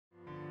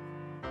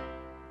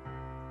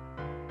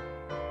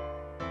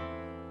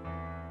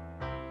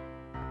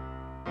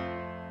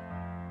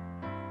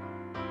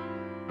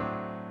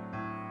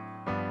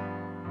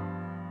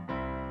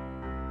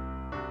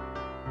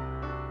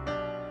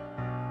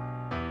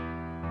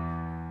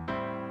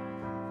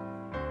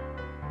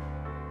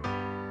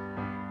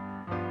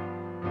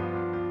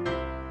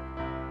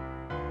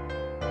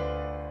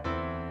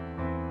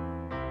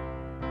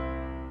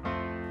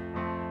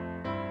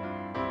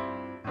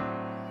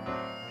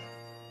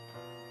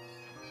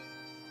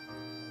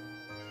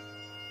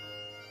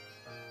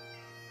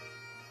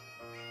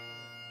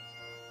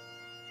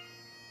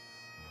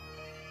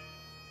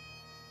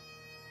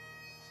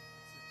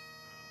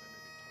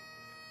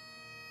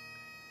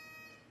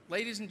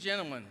Ladies and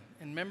gentlemen,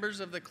 and members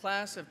of the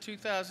class of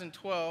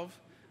 2012,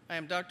 I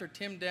am Dr.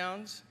 Tim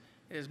Downs.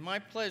 It is my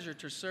pleasure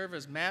to serve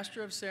as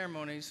Master of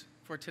Ceremonies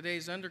for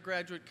today's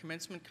undergraduate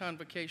commencement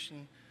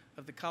convocation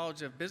of the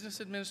College of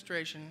Business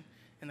Administration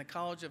and the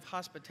College of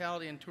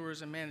Hospitality and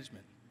Tourism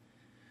Management.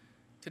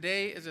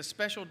 Today is a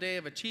special day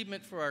of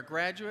achievement for our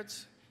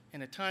graduates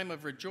and a time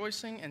of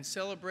rejoicing and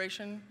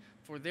celebration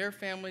for their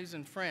families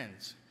and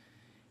friends.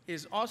 It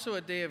is also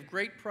a day of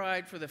great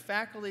pride for the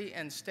faculty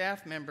and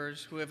staff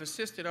members who have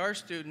assisted our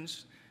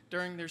students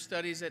during their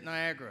studies at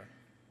Niagara.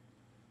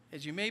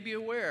 As you may be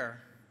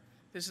aware,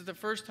 this is the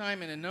first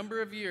time in a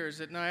number of years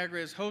that Niagara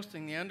is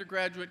hosting the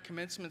undergraduate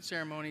commencement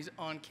ceremonies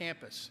on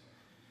campus.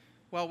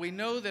 While we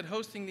know that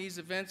hosting these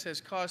events has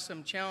caused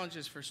some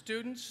challenges for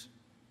students,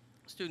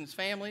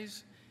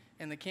 families,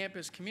 and the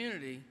campus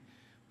community,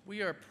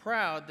 we are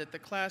proud that the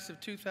class of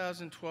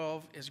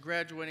 2012 is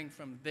graduating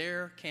from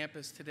their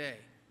campus today.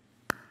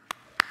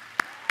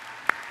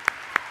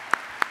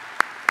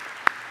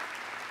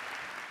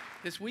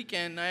 This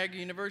weekend, Niagara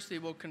University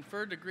will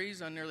confer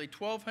degrees on nearly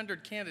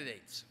 1,200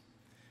 candidates.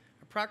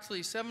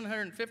 Approximately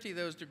 750 of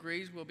those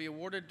degrees will be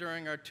awarded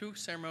during our two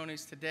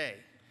ceremonies today.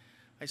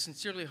 I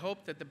sincerely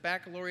hope that the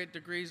baccalaureate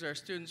degrees our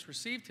students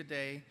receive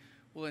today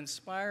will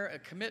inspire a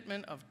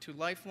commitment to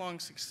lifelong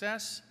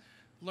success,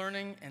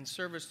 learning, and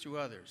service to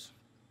others.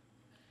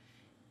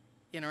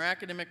 In our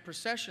academic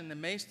procession, the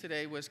mace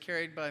today was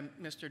carried by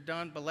Mr.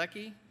 Don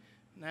Balecki,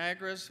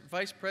 Niagara's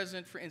Vice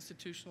President for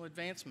Institutional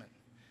Advancement.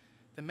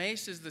 The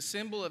mace is the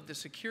symbol of the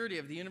security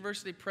of the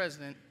university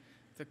president,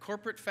 the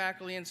corporate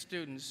faculty and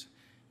students,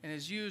 and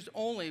is used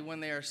only when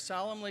they are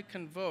solemnly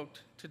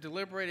convoked to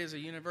deliberate as a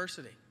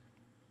university.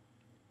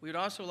 We would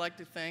also like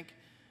to thank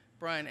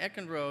Brian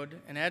Eckenrode,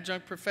 an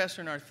adjunct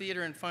professor in our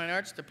Theater and Fine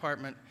Arts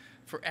Department,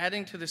 for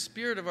adding to the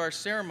spirit of our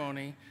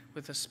ceremony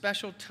with a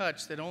special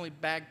touch that only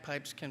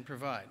bagpipes can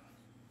provide.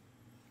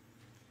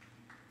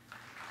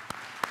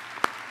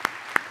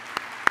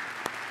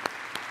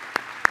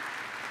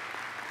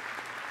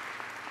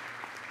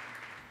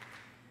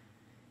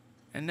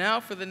 And now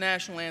for the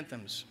national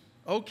anthems.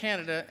 O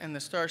Canada and the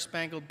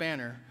Star-Spangled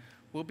Banner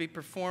will be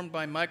performed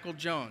by Michael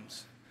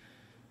Jones.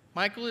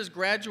 Michael is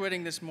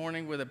graduating this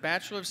morning with a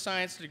Bachelor of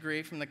Science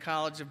degree from the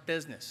College of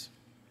Business.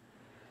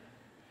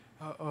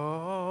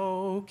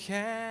 Oh,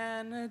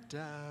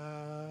 Canada,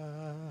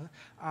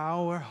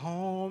 our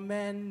home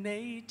and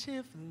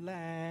native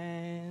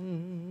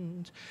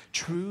land,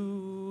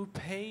 true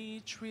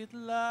patriot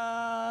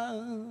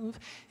love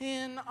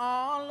in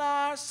all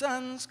our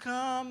sons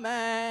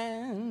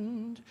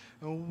command.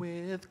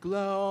 With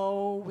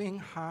glowing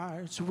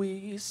hearts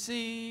we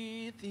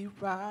see thee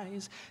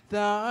rise,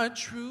 the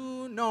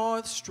true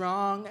north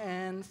strong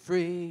and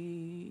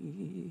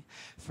free.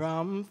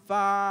 From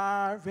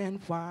far and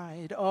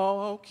wide,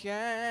 oh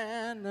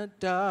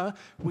Canada,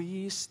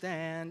 we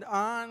stand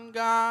on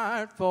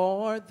guard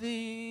for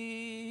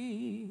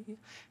thee.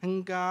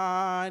 And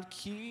God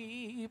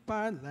keep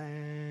our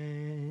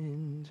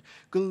land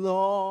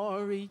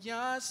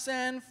glorious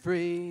and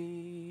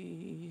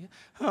free.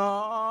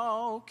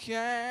 Oh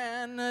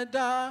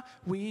Canada,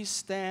 we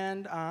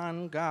stand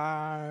on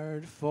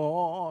guard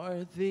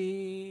for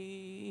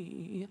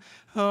thee.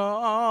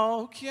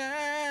 Oh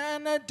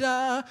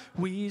Canada,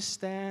 we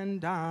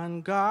stand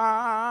on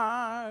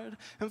guard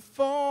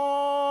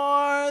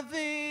for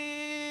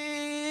thee.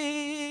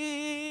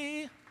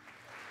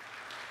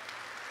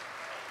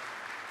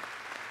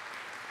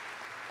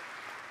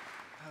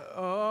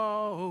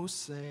 Oh,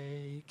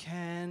 say,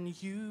 can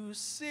you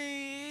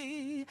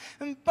see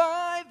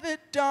by the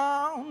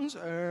dawn's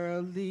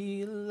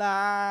early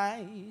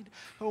light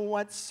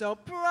what so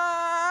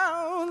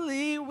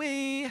proudly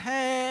we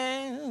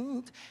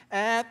hailed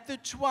at the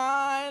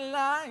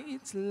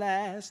twilight's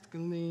last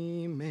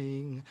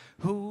gleaming,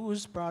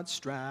 whose broad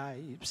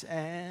stripes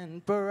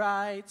and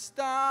bright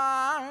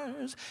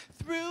stars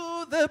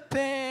through the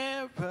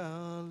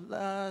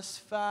perilous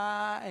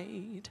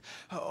fight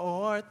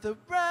o'er the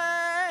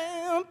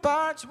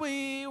ramparts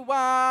we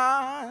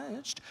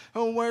watched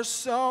were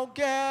so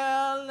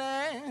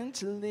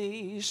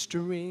gallantly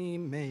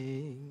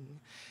streaming,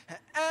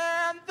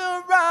 and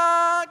the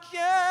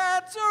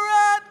rockets'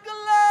 red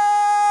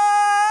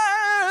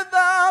glare,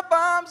 the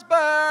bombs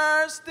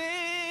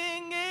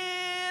bursting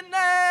in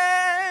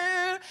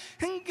air,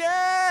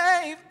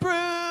 gave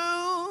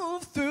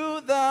proof through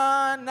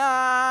the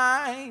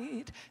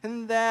night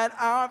that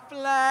our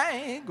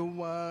flag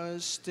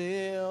was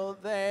still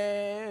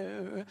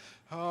there.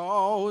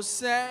 Oh,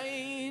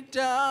 say,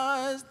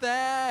 does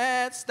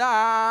that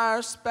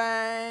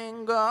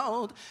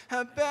star-spangled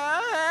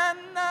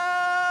banner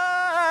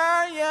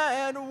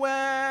yet wave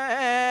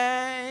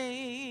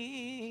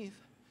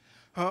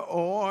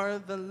o'er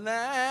the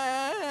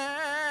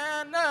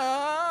land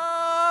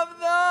of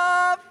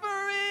the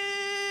free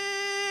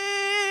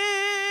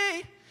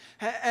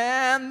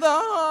and the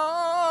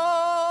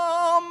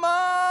home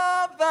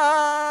of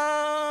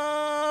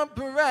the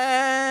brave?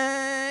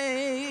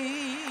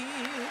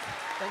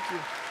 Thank you.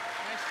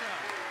 Nice job.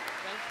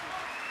 Thank you.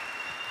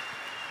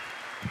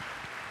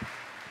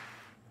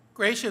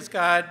 Gracious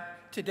God,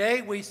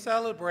 today we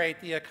celebrate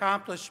the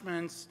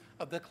accomplishments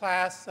of the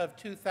class of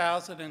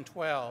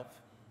 2012.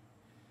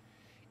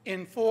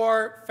 In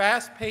 4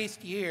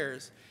 fast-paced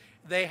years,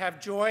 they have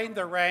joined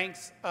the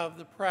ranks of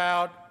the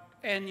proud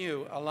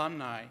NU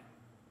alumni.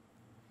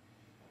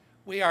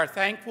 We are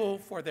thankful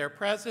for their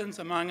presence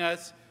among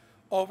us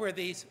over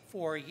these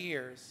 4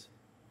 years.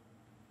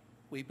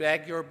 We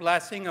beg your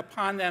blessing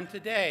upon them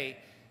today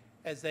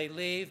as they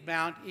leave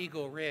Mount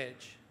Eagle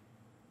Ridge.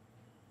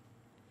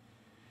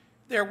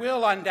 There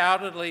will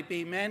undoubtedly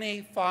be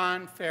many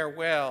fond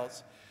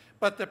farewells,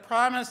 but the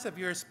promise of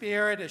your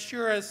Spirit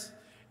assures us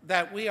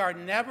that we are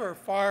never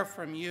far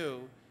from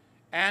you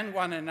and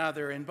one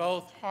another in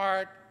both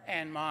heart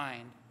and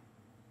mind.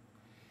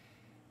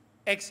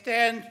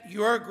 Extend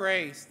your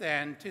grace,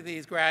 then, to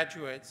these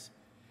graduates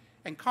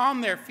and calm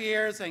their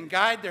fears and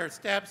guide their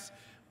steps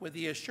with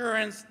the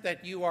assurance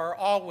that you are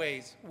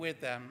always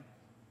with them.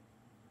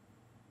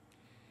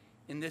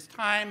 In this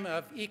time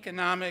of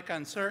economic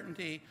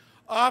uncertainty,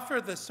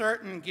 offer the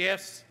certain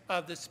gifts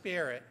of the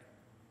Spirit: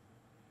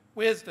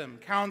 wisdom,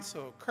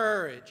 counsel,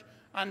 courage,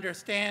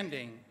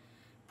 understanding,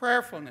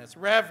 prayerfulness,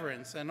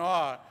 reverence, and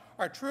awe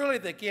are truly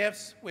the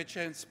gifts which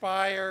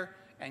inspire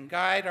and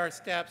guide our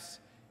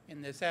steps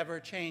in this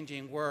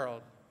ever-changing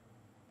world.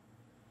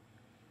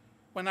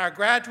 When our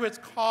graduates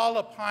call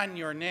upon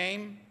your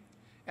name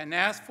and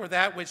ask for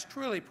that which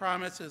truly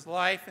promises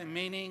life and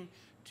meaning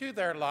to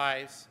their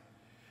lives,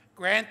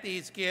 grant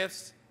these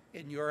gifts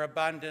in your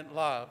abundant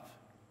love.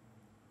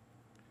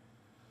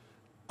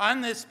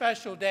 On this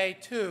special day,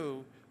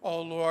 too,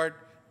 O Lord,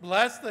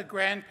 bless the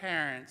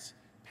grandparents,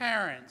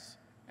 parents,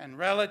 and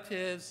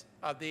relatives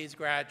of these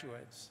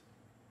graduates.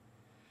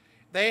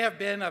 They have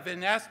been of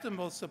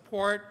inestimable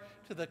support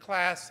to the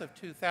class of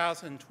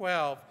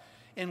 2012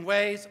 in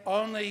ways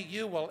only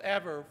you will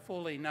ever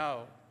fully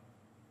know.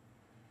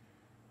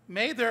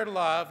 May their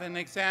love and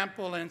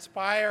example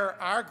inspire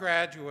our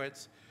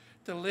graduates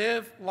to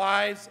live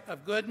lives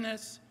of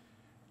goodness,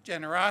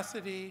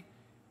 generosity,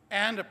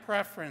 and a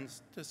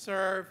preference to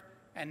serve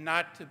and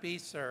not to be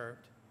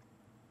served.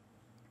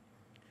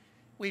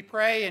 We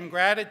pray in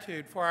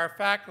gratitude for our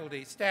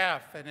faculty,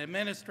 staff, and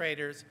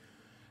administrators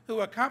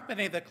who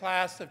accompany the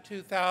class of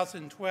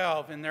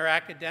 2012 in their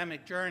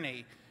academic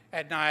journey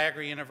at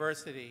Niagara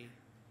University.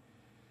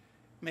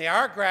 May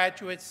our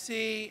graduates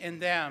see in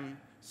them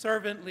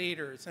servant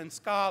leaders and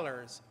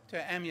scholars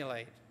to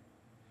emulate.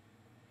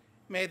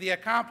 May the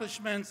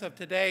accomplishments of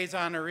today's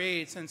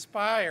honorees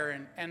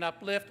inspire and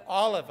uplift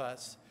all of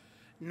us,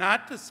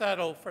 not to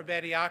settle for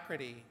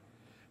mediocrity,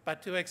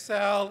 but to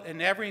excel in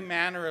every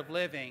manner of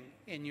living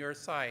in your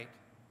sight.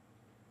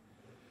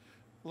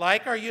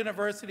 Like our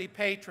university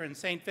patron,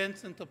 St.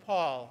 Vincent de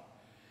Paul,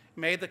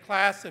 may the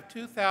class of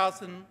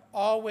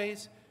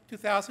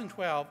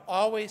 2012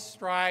 always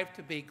strive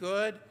to be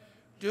good,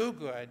 do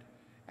good,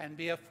 and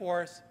be a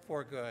force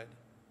for good.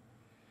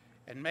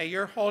 And may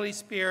your Holy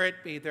Spirit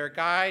be their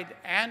guide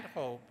and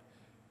hope.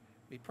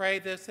 We pray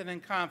this in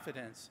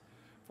confidence,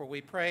 for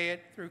we pray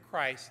it through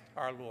Christ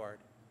our Lord.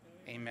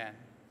 Amen.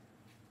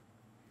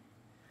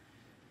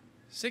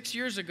 6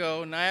 years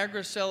ago,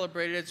 Niagara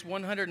celebrated its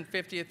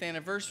 150th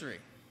anniversary.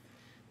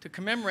 To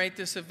commemorate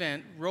this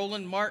event,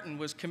 Roland Martin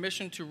was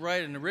commissioned to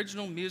write an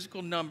original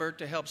musical number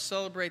to help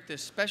celebrate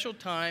this special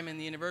time in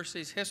the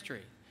university's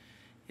history.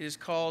 It is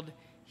called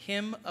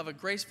Hymn of a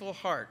Graceful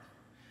Heart,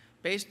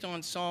 based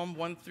on Psalm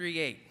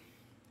 138.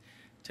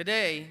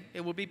 Today, it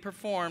will be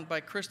performed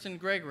by Kristen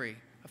Gregory,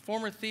 a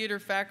former theater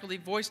faculty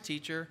voice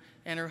teacher,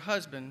 and her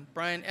husband,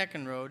 Brian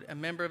Eckenrode, a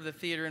member of the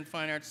Theater and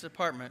Fine Arts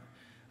Department,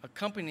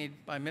 accompanied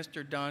by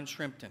Mr. Don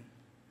Shrimpton.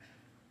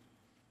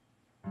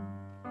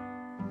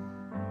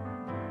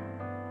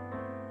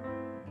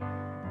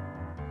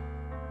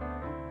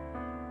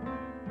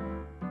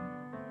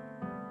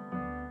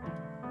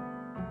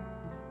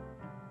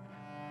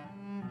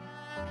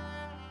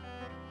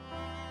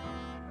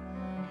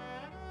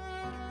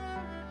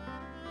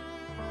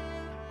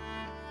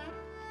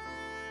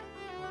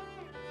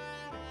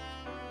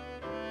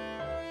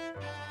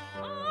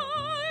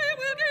 I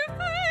will give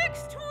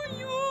thanks to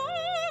you,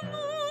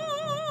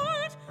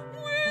 Lord,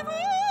 with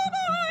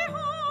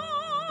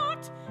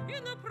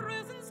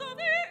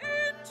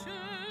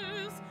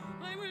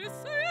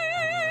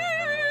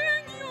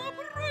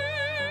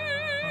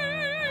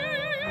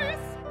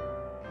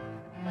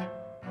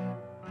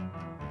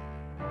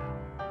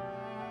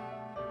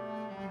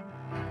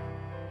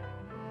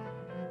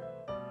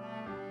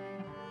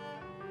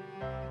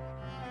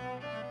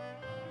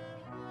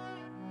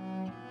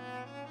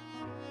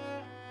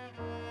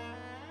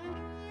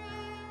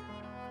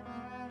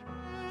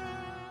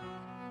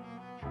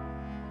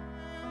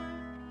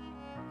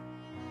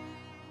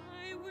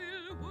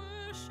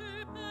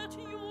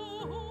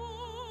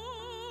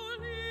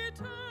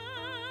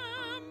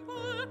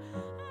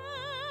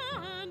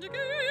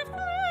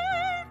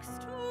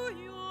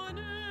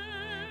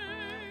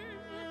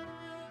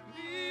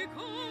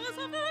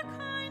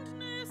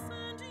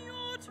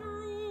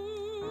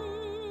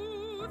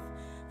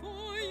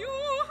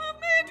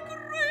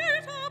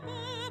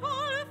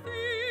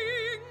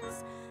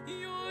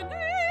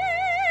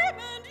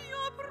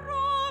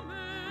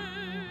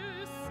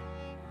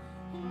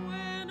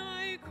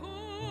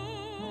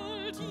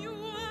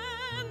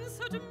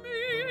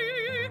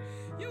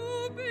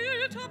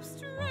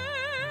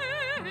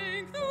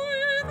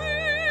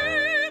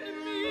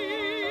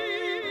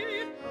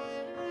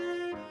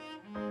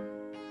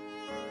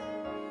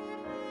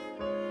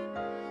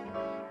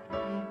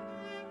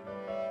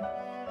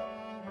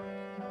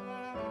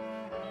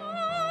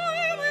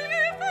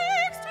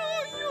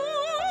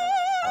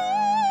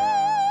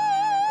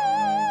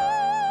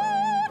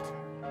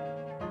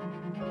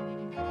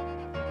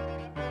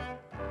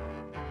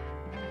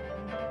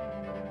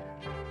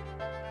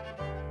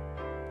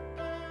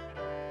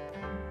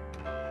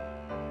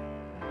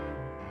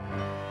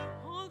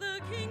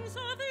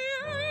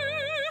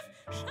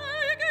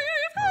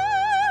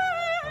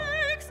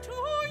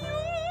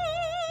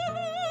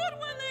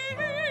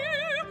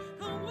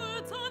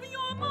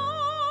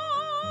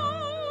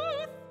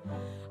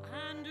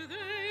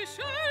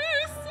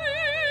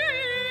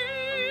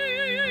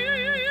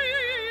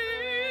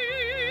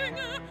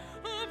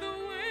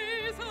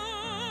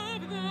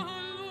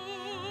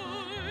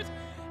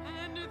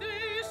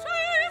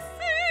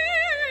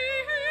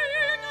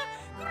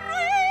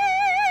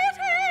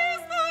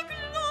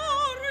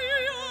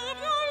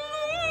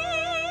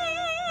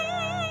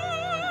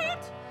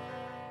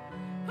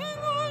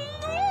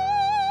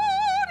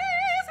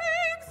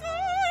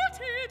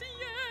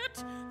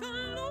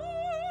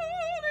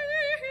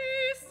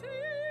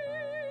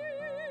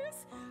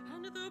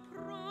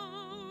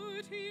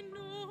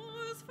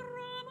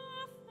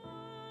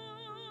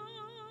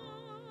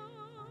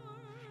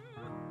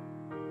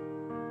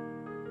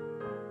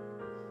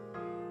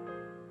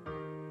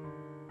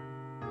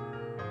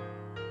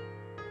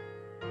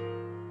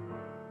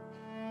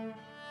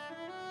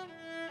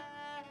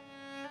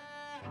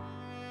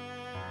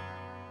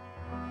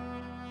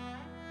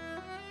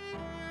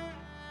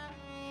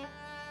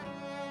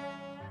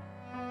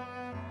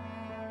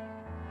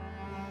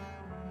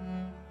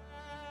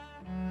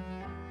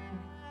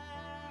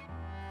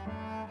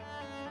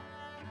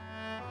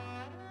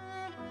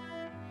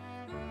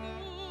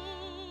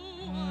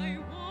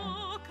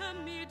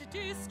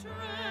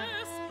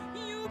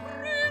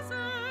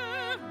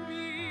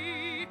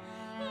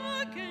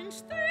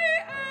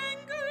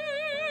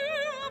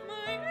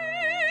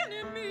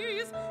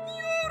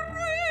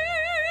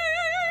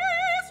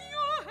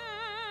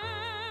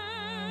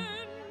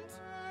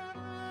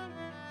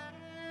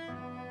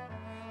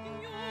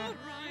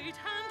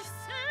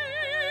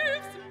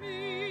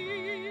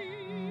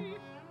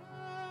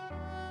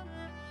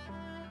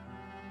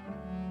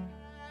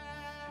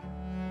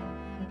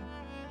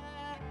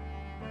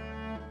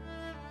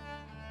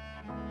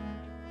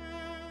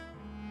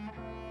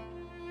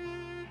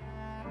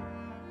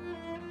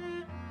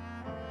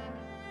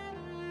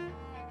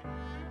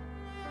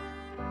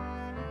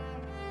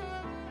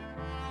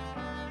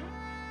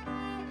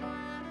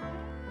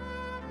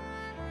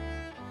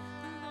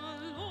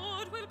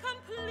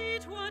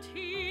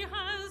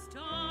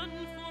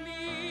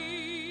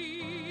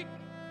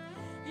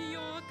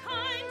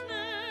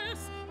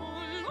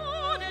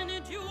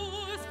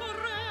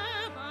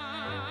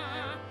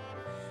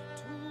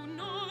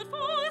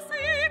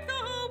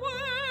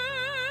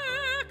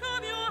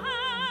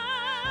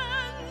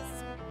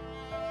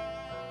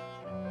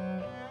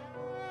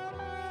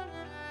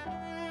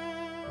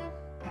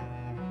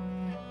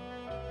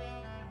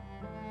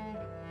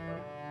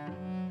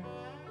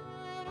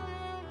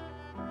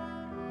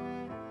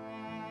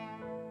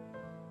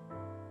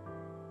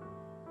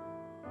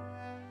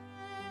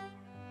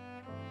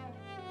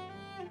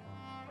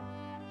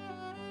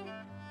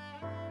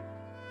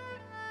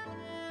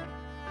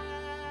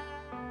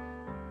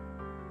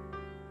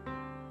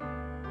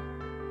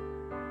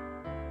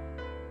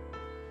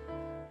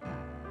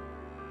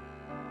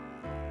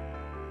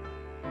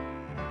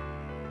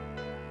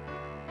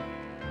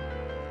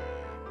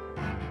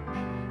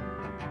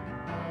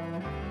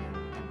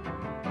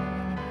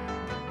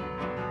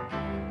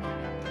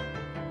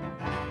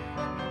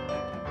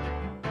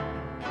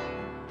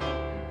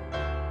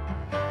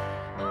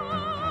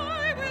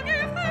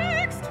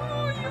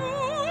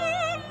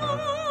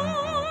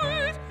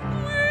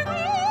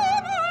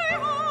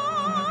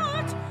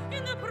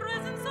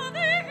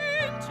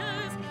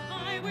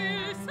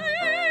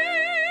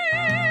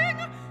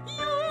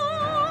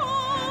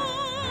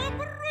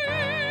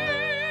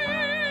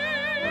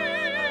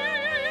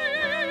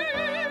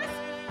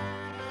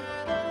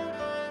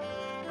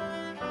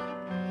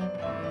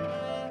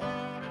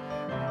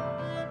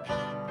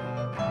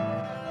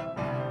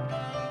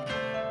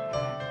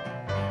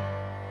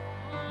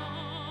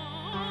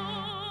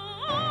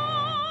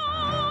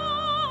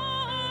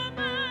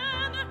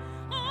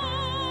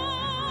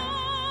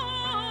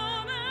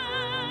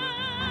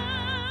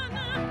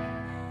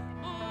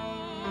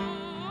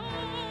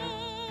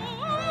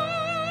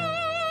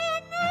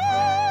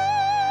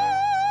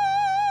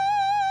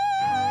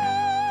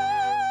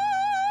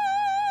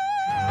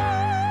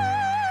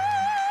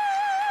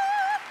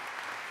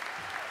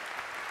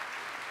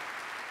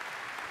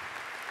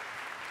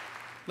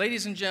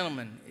Ladies and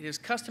gentlemen, it is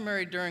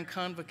customary during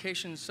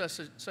convocations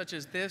such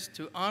as this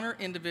to honor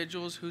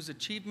individuals whose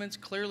achievements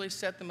clearly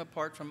set them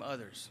apart from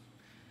others.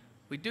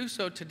 We do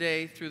so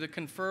today through the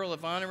conferral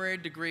of honorary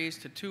degrees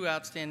to two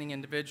outstanding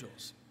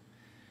individuals.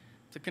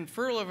 The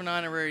conferral of an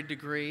honorary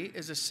degree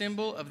is a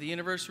symbol of the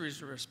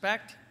university's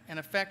respect and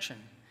affection.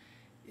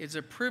 It is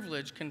a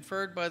privilege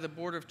conferred by the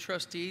Board of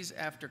Trustees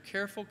after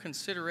careful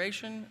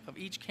consideration of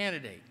each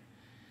candidate.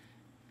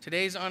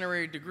 Today's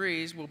honorary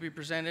degrees will be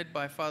presented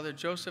by Father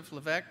Joseph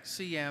Levesque,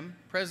 CM,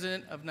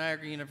 President of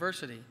Niagara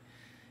University.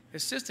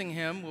 Assisting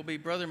him will be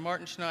Brother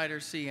Martin Schneider,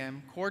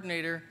 CM,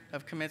 Coordinator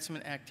of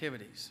Commencement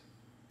Activities.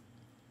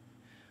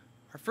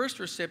 Our first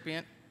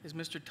recipient is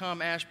Mr.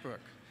 Tom Ashbrook,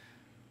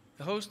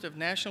 the host of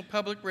National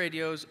Public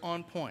Radio's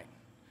On Point.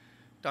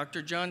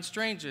 Dr. John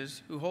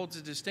Stranges, who holds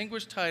the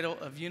distinguished title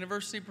of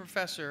University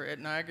Professor at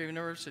Niagara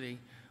University,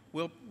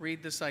 will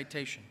read the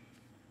citation.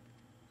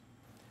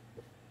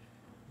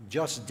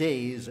 Just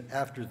days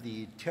after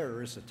the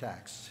terrorist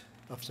attacks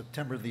of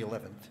September the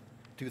 11th,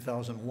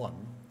 2001,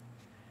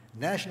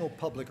 National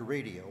Public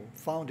Radio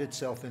found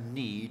itself in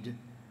need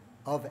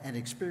of an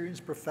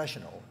experienced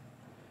professional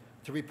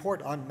to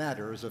report on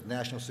matters of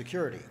national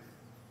security.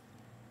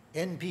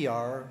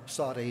 NPR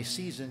sought a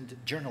seasoned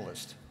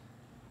journalist,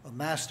 a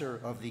master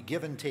of the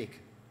give and take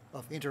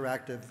of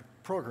interactive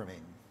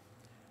programming.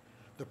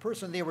 The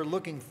person they were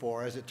looking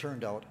for, as it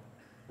turned out,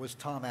 was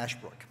Tom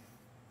Ashbrook.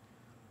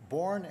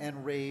 Born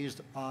and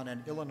raised on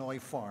an Illinois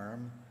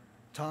farm,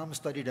 Tom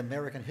studied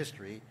American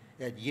history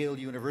at Yale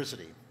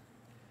University.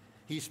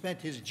 He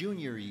spent his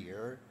junior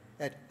year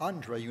at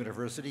Andhra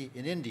University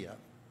in India,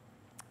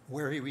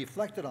 where he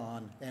reflected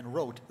on and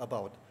wrote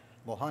about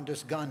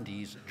Mohandas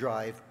Gandhi's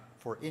drive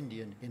for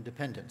Indian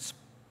independence.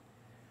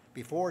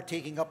 Before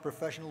taking up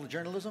professional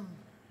journalism,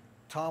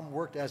 Tom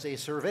worked as a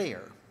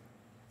surveyor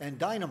and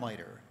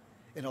dynamiter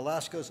in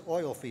Alaska's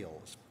oil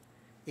fields,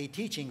 a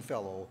teaching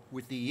fellow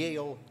with the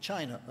Yale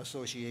China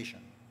Association,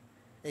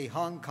 a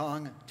Hong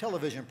Kong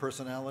television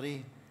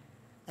personality,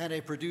 and a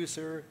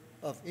producer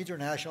of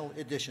international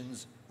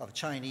editions of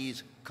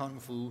Chinese kung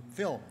fu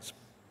films.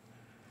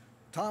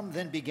 Tom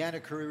then began a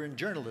career in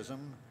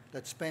journalism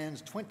that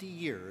spans 20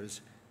 years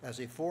as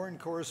a foreign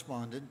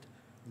correspondent,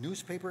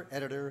 newspaper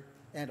editor,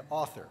 and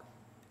author.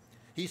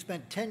 He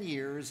spent 10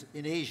 years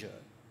in Asia,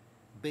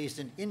 based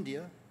in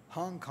India,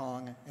 Hong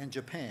Kong, and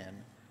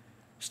Japan,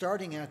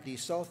 starting at the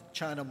South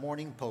China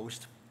Morning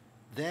Post,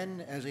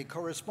 then as a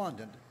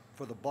correspondent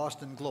for the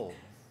Boston Globe.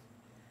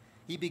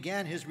 He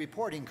began his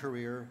reporting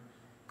career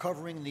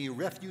covering the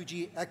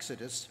refugee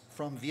exodus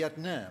from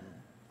Vietnam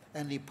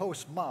and the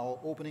post-Mao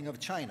opening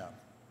of China,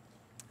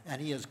 and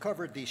he has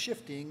covered the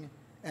shifting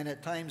and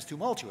at times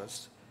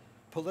tumultuous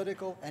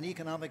political and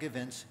economic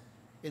events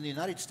in the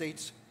United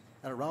States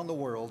and around the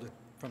world,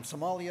 from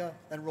Somalia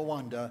and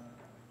Rwanda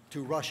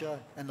to Russia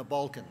and the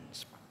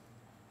Balkans.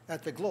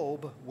 At the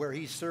Globe, where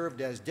he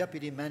served as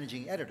deputy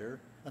managing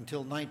editor until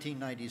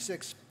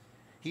 1996,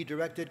 he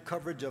directed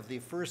coverage of the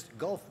first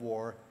Gulf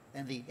War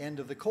and the end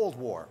of the Cold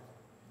War.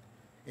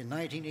 In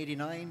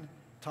 1989,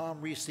 Tom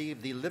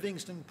received the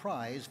Livingston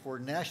Prize for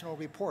National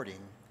Reporting,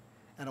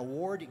 an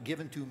award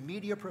given to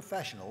media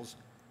professionals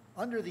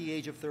under the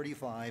age of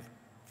 35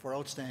 for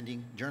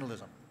outstanding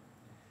journalism.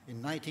 In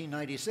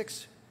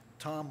 1996,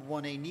 Tom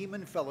won a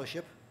Nieman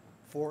Fellowship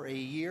for a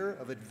year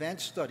of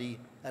advanced study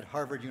at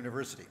Harvard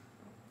University.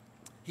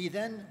 He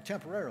then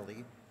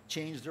temporarily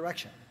changed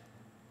direction,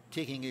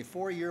 taking a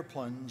 4-year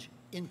plunge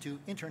into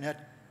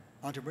internet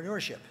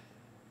entrepreneurship,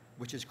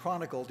 which is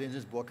chronicled in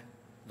his book,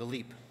 The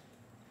Leap.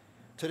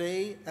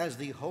 Today, as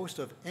the host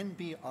of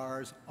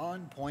NPR's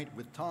On Point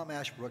with Tom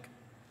Ashbrook,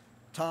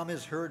 Tom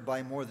is heard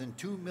by more than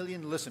 2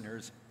 million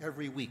listeners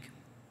every week.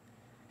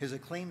 His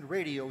acclaimed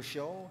radio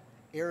show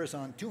airs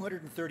on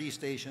 230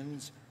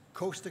 stations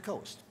coast to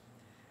coast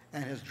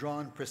and has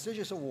drawn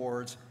prestigious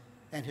awards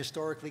and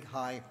historically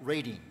high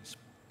ratings.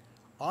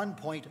 On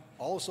Point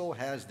also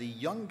has the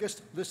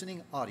youngest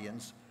listening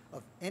audience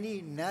of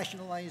any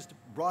nationalized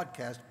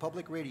broadcast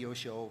public radio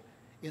show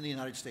in the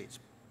United States.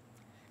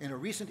 In a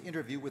recent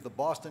interview with the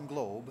Boston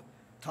Globe,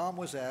 Tom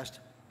was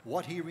asked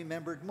what he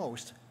remembered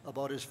most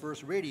about his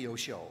first radio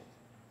show.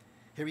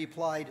 He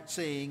replied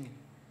saying,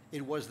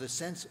 "It was the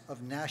sense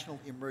of national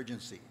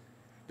emergency,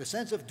 the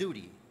sense of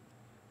duty,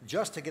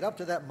 just to get up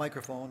to that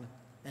microphone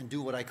and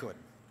do what I could."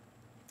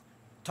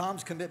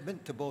 Tom's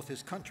commitment to both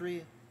his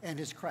country and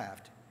his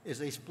craft is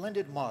a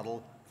splendid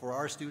model for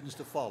our students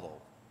to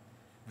follow.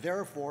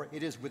 Therefore,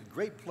 it is with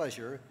great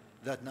pleasure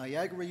that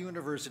Niagara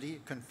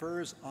University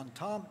confers on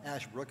Tom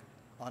Ashbrook,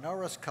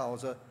 honoris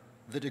causa,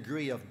 the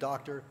degree of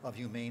Doctor of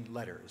Humane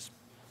Letters.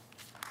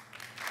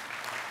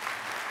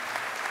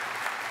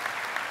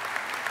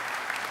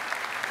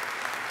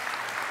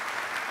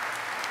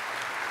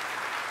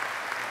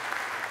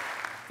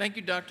 Thank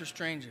you, Dr.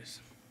 Stranges.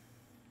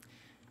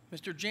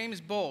 Mr. James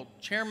Boldt,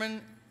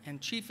 Chairman and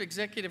Chief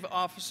Executive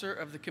Officer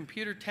of the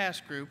Computer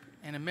Task Group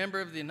and a member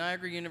of the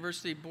Niagara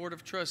University Board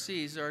of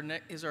Trustees,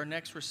 is our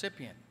next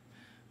recipient.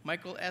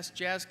 Michael S.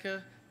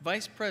 Jaska,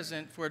 Vice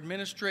President for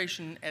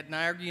Administration at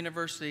Niagara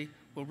University,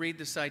 will read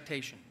the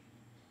citation.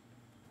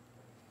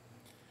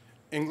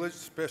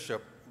 English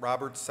Bishop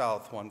Robert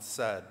South once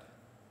said,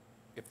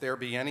 "If there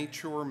be any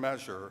truer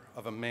measure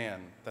of a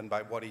man than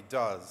by what he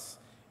does,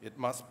 it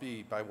must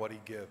be by what he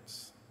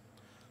gives."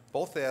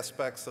 Both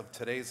aspects of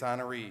today's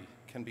honoree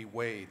can be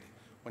weighed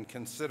when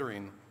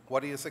considering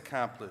what he has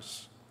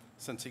accomplished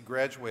since he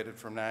graduated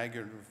from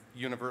Niagara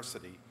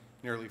University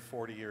nearly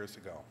 40 years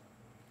ago.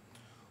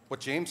 What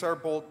James R.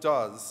 Boldt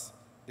does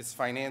is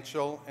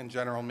financial and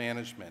general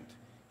management.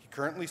 He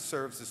currently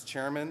serves as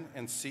chairman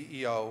and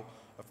CEO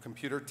of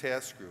Computer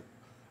Task Group,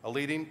 a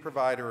leading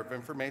provider of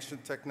information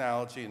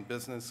technology and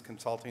business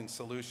consulting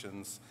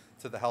solutions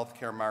to the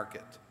healthcare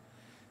market.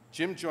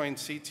 Jim joined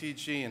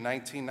CTG in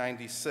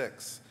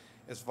 1996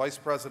 as Vice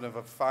President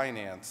of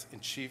Finance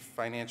and Chief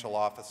Financial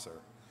Officer,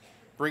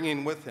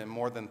 bringing with him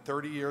more than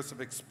 30 years of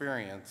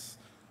experience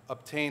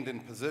obtained in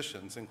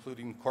positions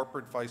including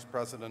Corporate Vice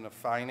President of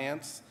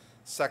Finance,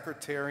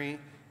 Secretary,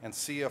 and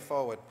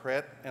CFO at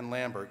Pratt &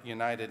 Lambert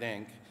United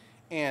Inc.,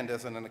 and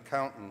as an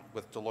accountant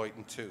with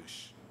Deloitte &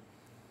 Touche.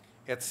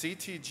 At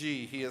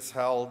CTG, he has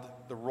held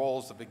the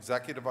roles of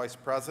Executive Vice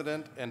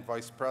President and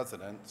Vice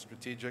President,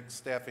 Strategic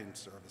Staffing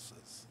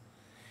Services.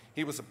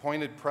 He was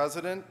appointed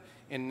President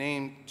and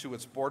named to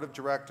its Board of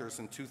Directors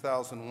in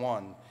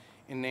 2001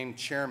 and named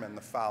Chairman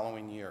the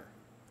following year.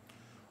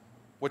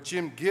 What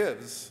Jim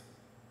gives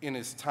in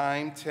his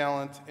time,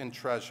 talent, and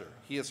treasure,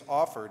 he has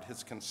offered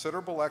his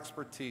considerable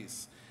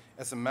expertise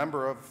as a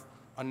member of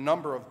a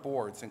number of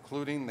boards,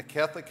 including the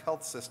Catholic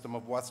Health System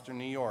of Western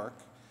New York,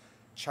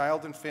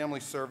 Child and Family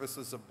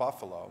Services of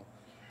Buffalo,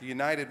 the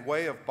United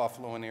Way of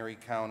Buffalo and Erie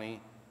County,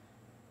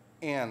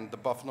 and the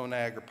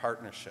Buffalo-Niagara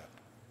Partnership.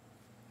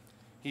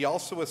 He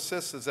also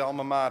assists his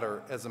alma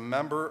mater as a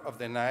member of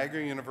the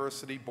Niagara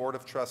University Board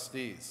of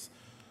Trustees,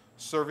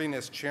 serving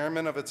as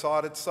chairman of its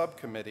audit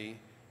subcommittee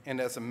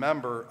and as a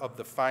member of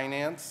the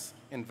Finance,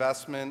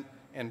 Investment,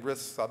 and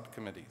Risk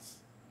subcommittees.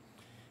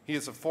 He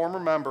is a former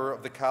member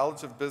of the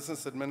College of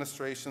Business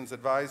Administration's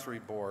Advisory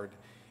Board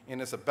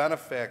and is a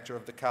benefactor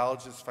of the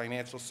college's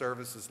Financial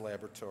Services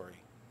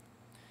Laboratory.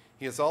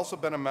 He has also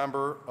been a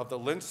member of the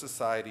Lynch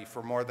Society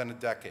for more than a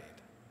decade.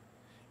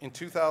 In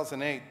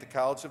 2008, the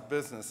College of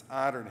Business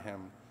honored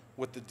him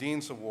with the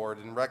Dean's Award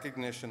in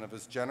recognition of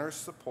his generous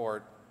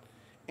support,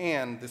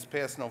 and this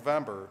past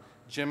November,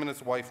 Jim and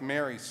his wife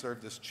Mary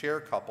served as chair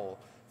couple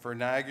for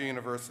Niagara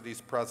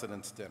University's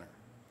President's Dinner.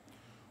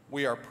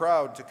 We are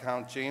proud to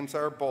count James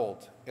R.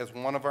 Boldt as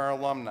one of our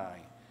alumni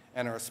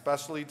and are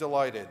especially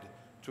delighted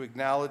to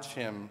acknowledge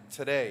him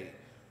today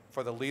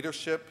for the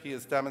leadership he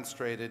has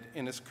demonstrated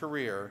in his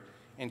career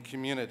and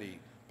community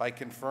by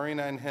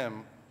conferring on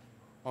him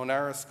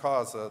honoris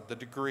causa the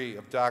degree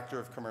of Doctor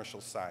of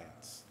Commercial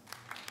Science.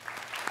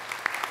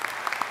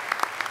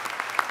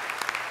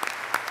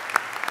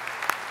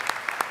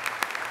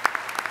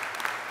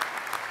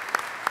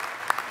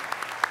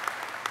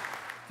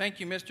 Thank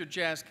you, Mr.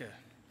 Jaska.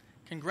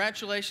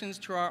 Congratulations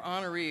to our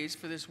honorees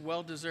for this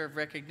well-deserved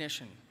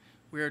recognition.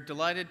 We are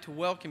delighted to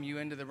welcome you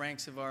into the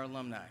ranks of our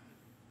alumni.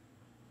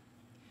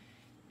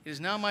 It is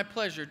now my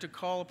pleasure to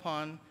call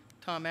upon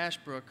Tom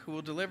Ashbrook, who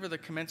will deliver the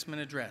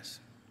commencement address.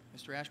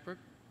 Mr. Ashbrook.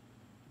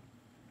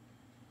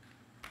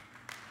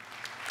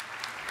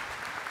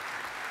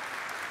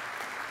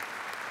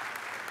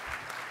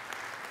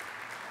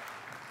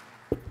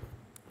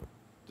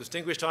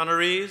 Distinguished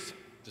honorees,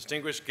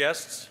 distinguished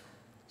guests,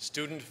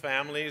 student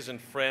families, and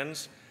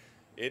friends,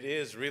 it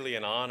is really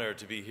an honor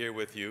to be here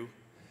with you.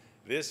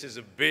 This is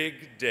a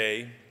big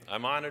day.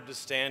 I'm honored to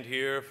stand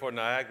here for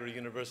Niagara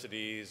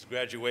University's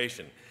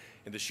graduation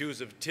in the shoes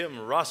of Tim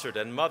Russert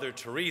and Mother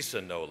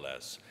Teresa, no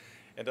less.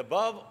 And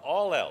above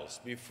all else,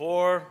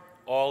 before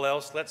all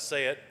else, let's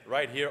say it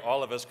right here,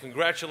 all of us,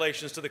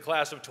 congratulations to the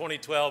class of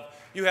 2012.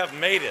 You have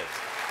made it.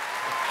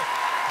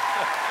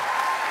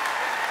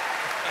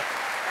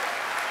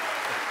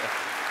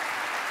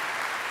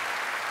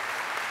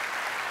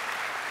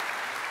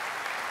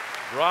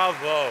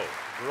 Bravo,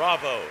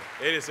 bravo.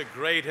 It is a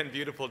great and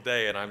beautiful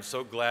day, and I'm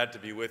so glad to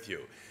be with you.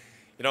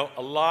 You know,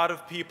 a lot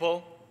of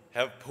people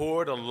have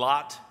poured a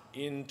lot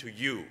into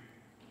you.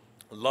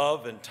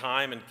 Love and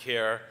time and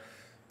care,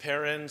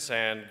 parents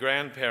and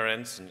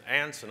grandparents and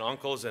aunts and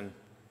uncles and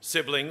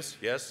siblings,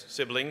 yes,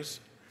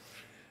 siblings,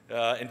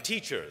 and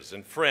teachers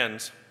and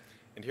friends.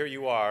 And here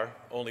you are,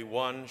 only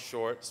one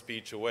short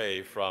speech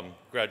away from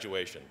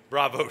graduation.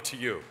 Bravo to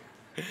you.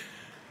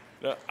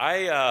 Now,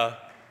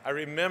 I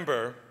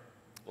remember,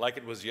 like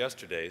it was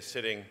yesterday,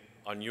 sitting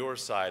on your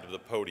side of the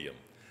podium,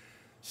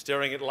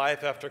 staring at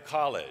life after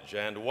college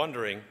and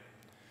wondering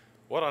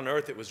what on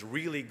earth it was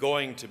really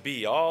going to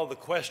be, all the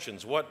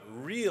questions. What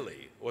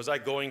really was I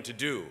going to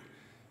do?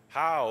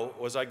 How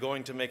was I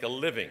going to make a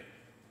living?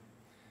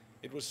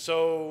 It was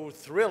so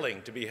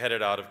thrilling to be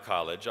headed out of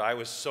college. I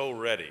was so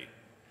ready.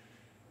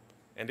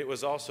 And it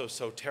was also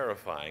so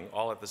terrifying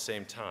all at the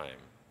same time.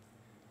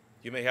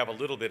 You may have a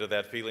little bit of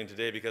that feeling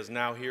today because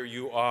now here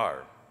you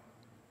are.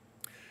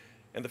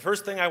 And the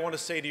first thing I want to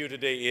say to you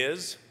today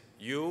is,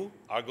 you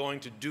are going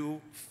to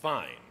do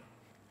fine.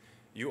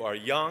 You are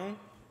young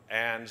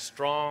and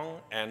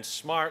strong and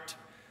smart.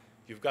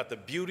 You've got the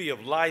beauty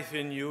of life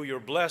in you. You're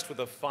blessed with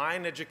a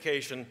fine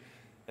education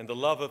and the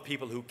love of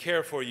people who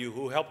care for you,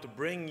 who help to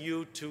bring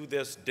you to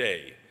this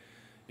day.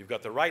 You've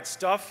got the right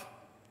stuff.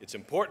 It's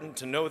important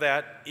to know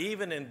that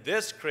even in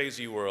this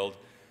crazy world,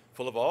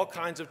 full of all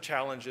kinds of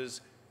challenges,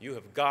 you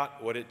have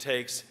got what it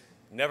takes.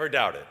 Never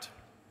doubt it,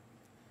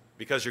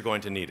 because you're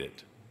going to need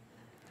it.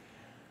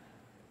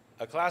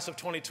 A class of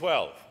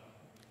 2012,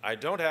 I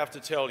don't have to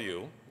tell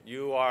you,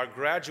 you are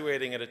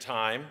graduating at a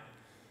time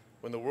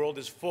when the world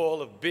is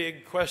full of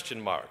big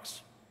question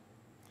marks.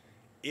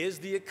 Is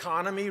the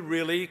economy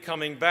really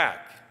coming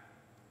back?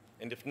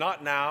 And if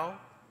not now,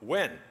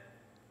 when?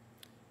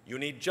 You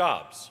need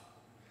jobs.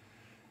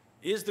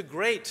 Is the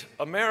great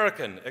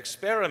American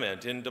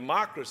experiment in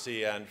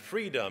democracy and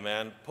freedom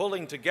and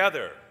pulling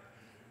together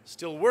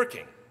still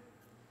working?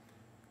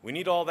 We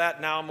need all that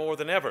now more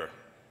than ever.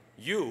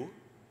 You,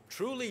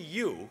 truly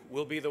you,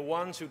 will be the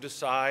ones who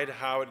decide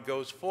how it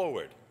goes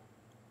forward.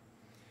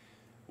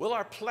 Will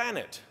our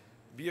planet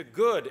be a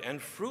good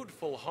and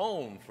fruitful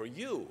home for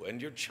you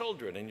and your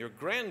children and your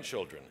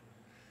grandchildren?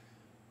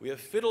 We have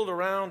fiddled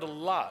around a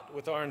lot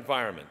with our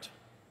environment.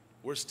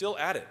 We're still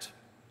at it.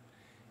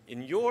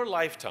 In your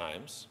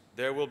lifetimes,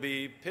 there will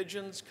be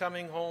pigeons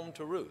coming home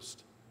to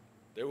roost.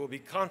 There will be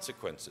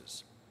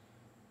consequences.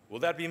 Will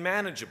that be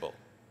manageable?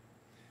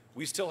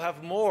 We still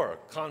have more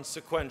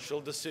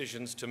consequential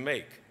decisions to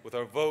make with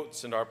our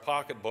votes and our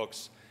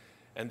pocketbooks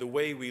and the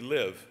way we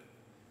live.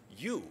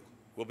 You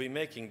will be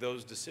making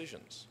those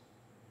decisions.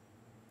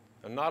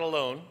 I'm not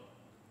alone.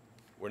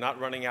 We're not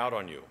running out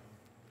on you.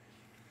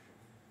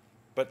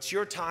 But it's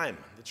your time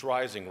that's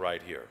rising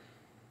right here.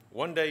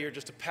 One day you're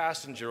just a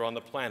passenger on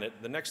the planet.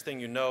 The next thing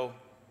you know,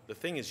 the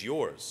thing is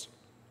yours.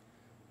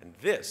 And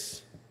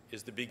this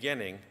is the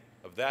beginning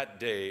of that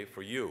day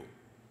for you.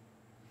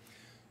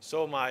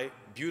 So my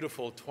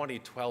beautiful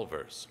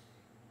 2012ers,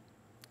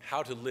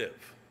 how to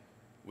live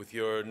with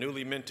your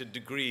newly minted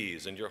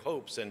degrees and your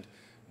hopes and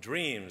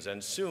dreams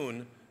and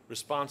soon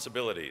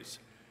responsibilities.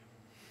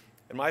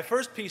 And my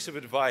first piece of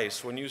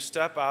advice when you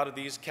step out of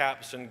these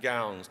caps and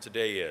gowns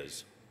today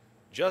is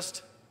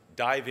just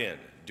dive in.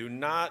 Do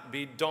not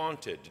be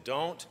daunted.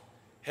 Don't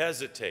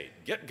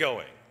hesitate. Get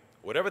going,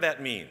 whatever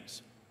that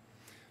means.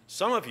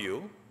 Some of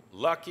you,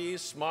 lucky,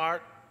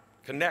 smart,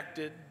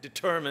 connected,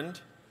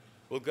 determined,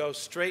 will go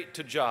straight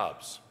to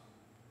jobs.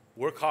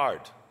 Work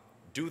hard.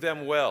 Do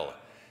them well.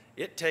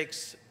 It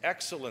takes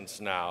excellence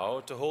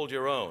now to hold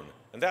your own,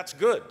 and that's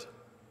good.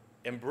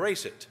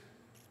 Embrace it.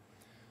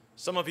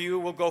 Some of you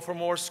will go for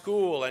more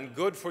school, and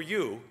good for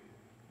you.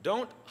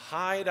 Don't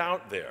hide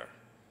out there.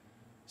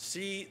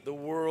 See the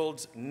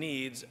world's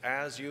needs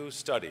as you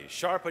study.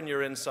 Sharpen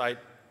your insight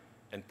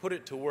and put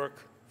it to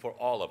work for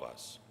all of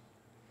us.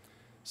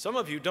 Some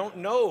of you don't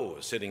know,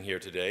 sitting here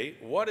today,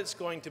 what it's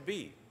going to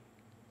be.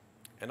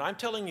 And I'm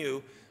telling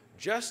you,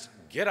 just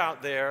get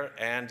out there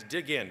and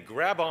dig in.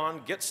 Grab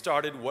on, get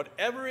started,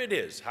 whatever it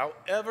is,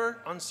 however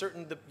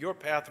uncertain your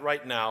path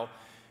right now,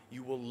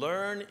 you will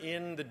learn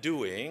in the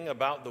doing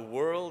about the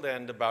world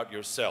and about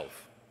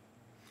yourself.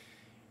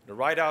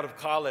 Right out of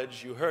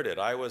college, you heard it.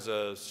 I was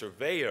a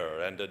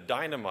surveyor and a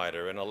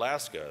dynamiter in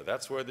Alaska.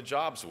 That's where the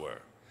jobs were.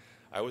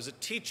 I was a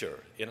teacher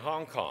in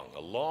Hong Kong,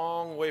 a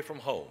long way from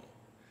home.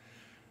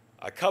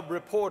 A cub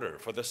reporter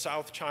for the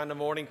South China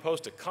Morning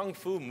Post, a kung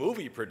fu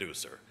movie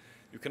producer.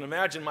 You can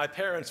imagine my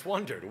parents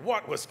wondered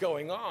what was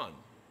going on.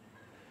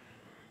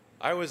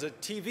 I was a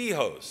TV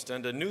host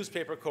and a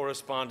newspaper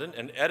correspondent,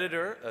 an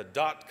editor, a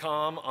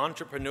 .com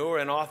entrepreneur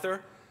and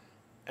author,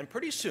 and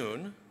pretty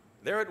soon,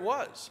 there it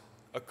was.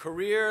 A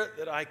career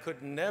that I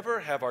could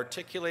never have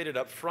articulated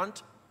up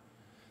front,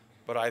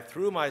 but I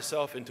threw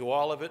myself into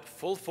all of it,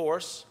 full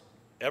force,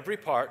 every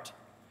part,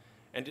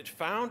 and it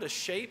found a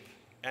shape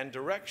and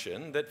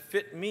direction that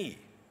fit me.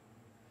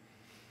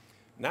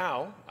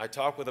 Now, I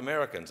talk with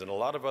Americans, and a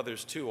lot of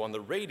others too, on the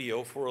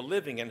radio for a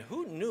living, and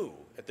who knew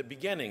at the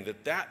beginning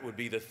that that would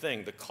be the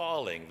thing, the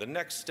calling, the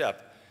next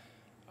step,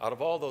 out of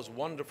all those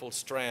wonderful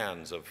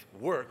strands of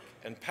work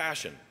and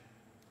passion.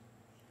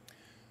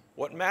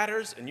 What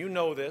matters, and you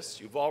know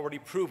this, you've already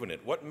proven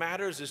it, what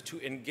matters is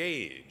to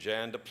engage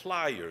and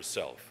apply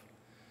yourself,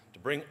 to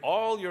bring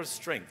all your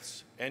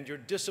strengths and your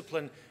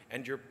discipline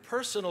and your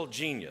personal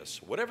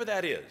genius, whatever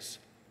that is,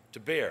 to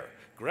bear.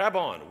 Grab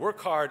on, work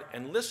hard,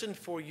 and listen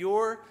for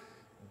your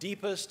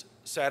deepest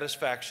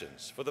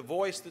satisfactions, for the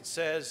voice that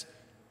says,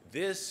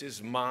 this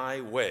is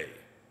my way.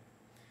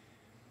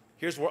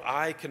 Here's where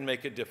I can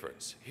make a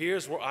difference.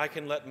 Here's where I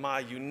can let my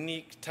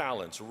unique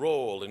talents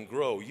roll and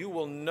grow. You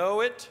will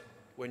know it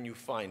when you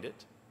find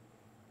it,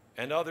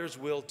 and others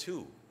will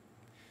too.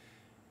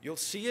 You'll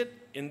see it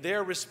in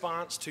their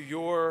response to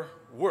your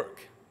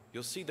work.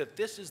 You'll see that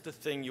this is the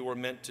thing you were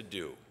meant to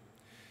do.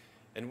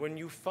 And when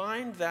you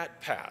find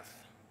that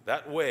path,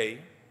 that way,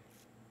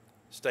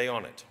 stay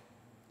on it.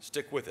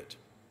 Stick with it.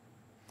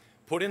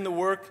 Put in the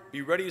work,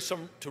 be ready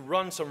to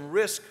run some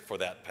risk for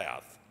that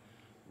path.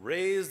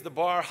 Raise the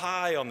bar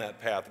high on that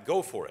path.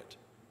 Go for it.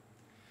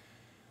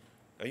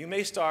 Now, you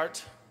may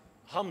start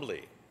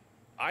humbly.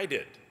 I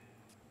did.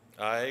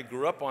 I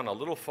grew up on a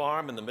little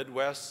farm in the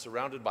Midwest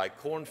surrounded by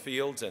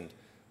cornfields and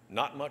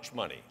not much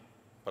money,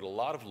 but a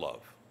lot of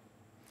love.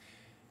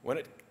 When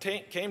it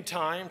came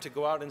time to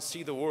go out and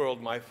see the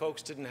world, my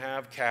folks didn't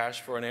have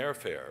cash for an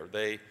airfare.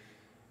 They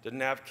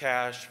didn't have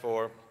cash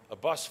for a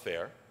bus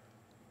fare.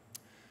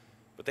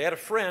 But they had a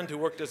friend who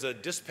worked as a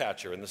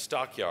dispatcher in the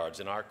stockyards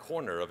in our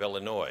corner of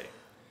Illinois.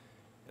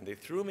 And they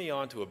threw me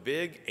onto a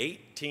big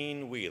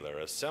 18-wheeler,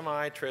 a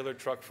semi-trailer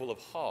truck full of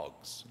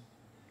hogs,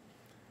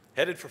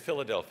 headed for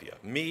Philadelphia,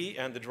 me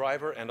and the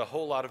driver and a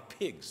whole lot of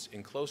pigs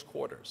in close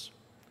quarters.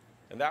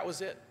 And that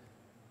was it.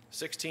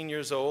 16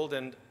 years old,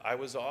 and I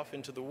was off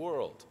into the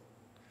world.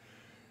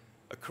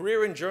 A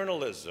career in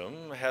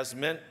journalism has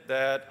meant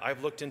that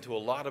I've looked into a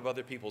lot of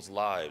other people's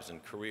lives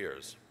and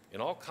careers in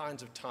all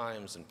kinds of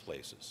times and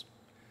places.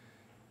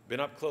 Been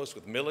up close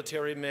with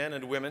military men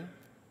and women,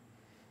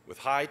 with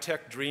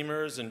high-tech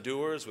dreamers and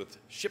doers, with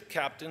ship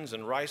captains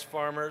and rice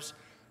farmers,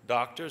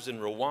 doctors in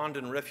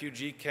Rwandan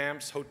refugee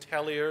camps,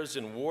 hoteliers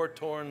in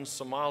war-torn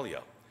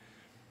Somalia.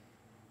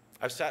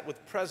 I've sat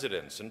with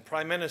presidents and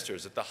prime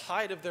ministers at the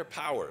height of their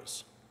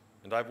powers,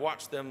 and I've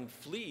watched them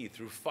flee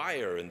through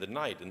fire in the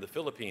night in the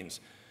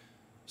Philippines,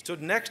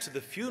 stood next to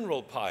the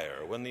funeral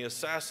pyre when the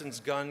assassin's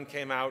gun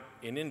came out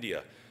in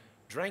India,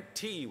 drank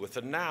tea with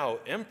the now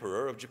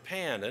Emperor of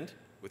Japan, and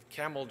with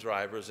camel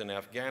drivers in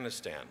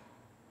Afghanistan.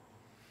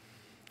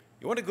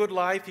 You want a good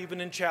life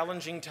even in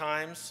challenging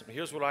times?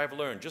 Here's what I've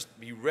learned. Just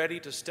be ready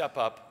to step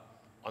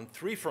up on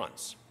 3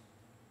 fronts.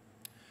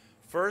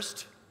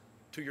 First,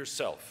 to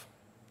yourself.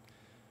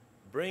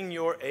 Bring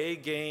your A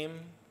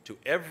game to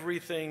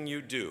everything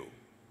you do.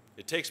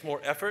 It takes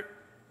more effort,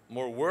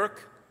 more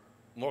work,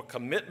 more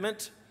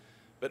commitment,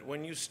 but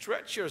when you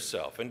stretch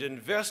yourself and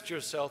invest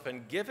yourself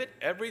and give it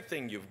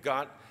everything you've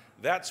got,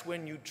 that's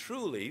when you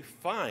truly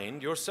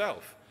find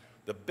yourself,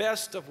 the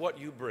best of what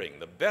you bring,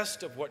 the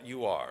best of what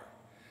you are.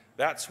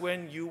 That's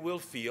when you will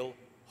feel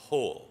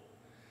whole.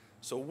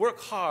 So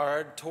work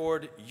hard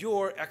toward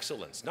your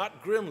excellence,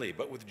 not grimly,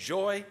 but with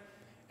joy,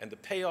 and the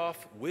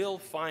payoff will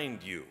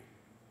find you.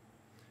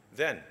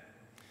 Then,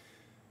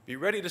 be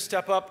ready to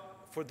step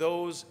up for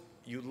those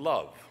you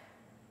love.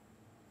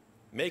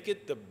 Make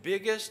it the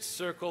biggest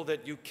circle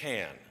that you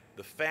can,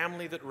 the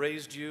family that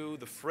raised you,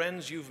 the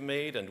friends you've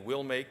made and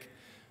will make,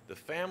 the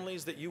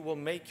families that you will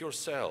make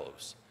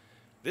yourselves.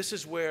 This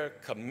is where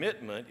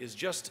commitment is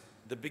just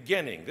the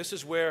beginning. This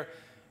is where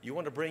you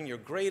want to bring your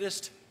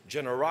greatest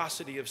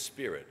generosity of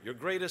spirit, your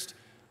greatest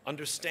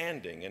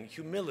understanding and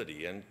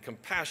humility and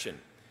compassion.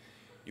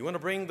 You want to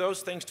bring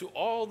those things to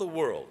all the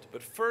world,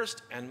 but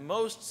first and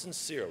most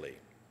sincerely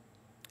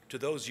to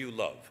those you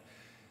love.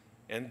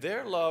 And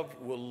their love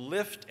will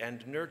lift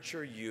and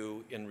nurture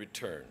you in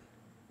return.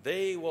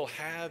 They will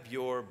have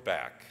your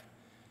back.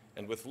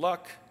 And with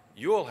luck,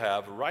 you'll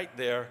have right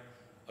there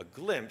a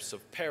glimpse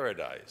of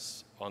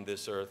paradise on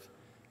this earth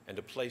and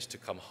a place to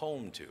come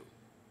home to.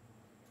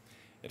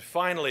 And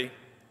finally,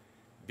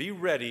 be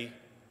ready,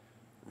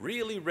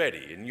 really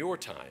ready in your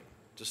time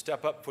to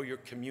step up for your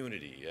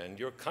community and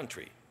your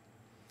country.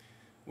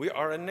 We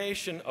are a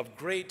nation of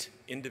great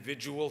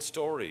individual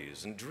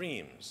stories and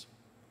dreams,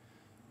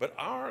 but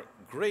our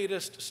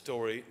greatest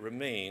story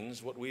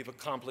remains what we've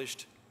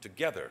accomplished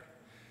together.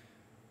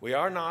 We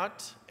are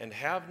not and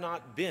have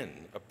not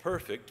been a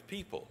perfect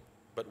people,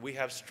 but we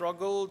have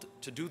struggled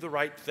to do the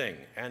right thing,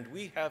 and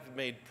we have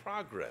made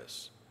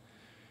progress.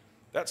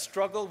 That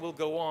struggle will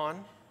go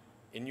on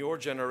in your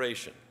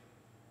generation.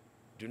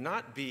 Do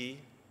not be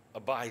a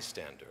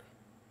bystander.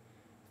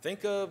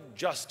 Think of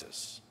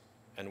justice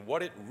and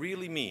what it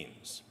really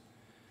means.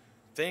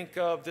 Think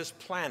of this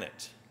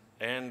planet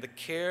and the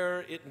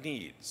care it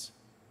needs.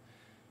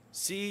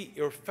 See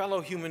your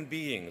fellow human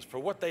beings for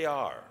what they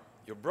are,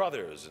 your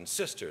brothers and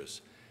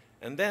sisters,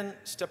 and then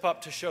step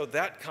up to show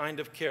that kind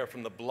of care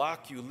from the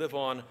block you live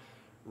on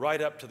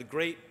right up to the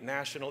great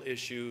national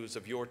issues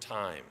of your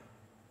time.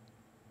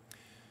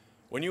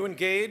 When you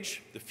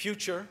engage, the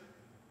future,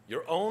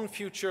 your own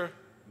future,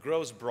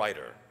 grows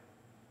brighter.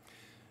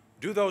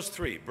 Do those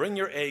 3. Bring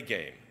your A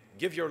game.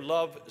 Give your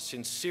love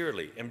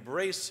sincerely.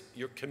 Embrace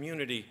your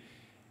community,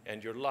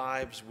 and your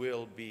lives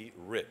will be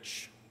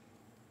rich.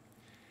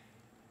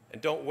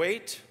 And don't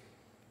wait,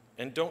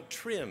 and don't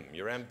trim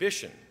your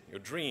ambition, your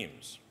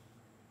dreams.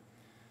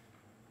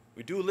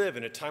 We do live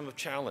in a time of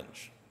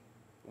challenge.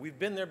 We've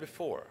been there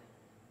before.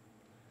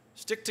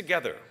 Stick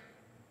together.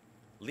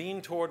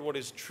 Lean toward what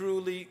is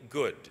truly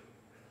good.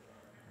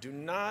 Do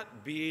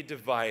not be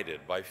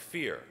divided by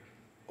fear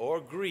or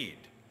greed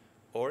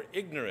or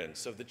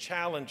ignorance of the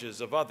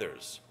challenges of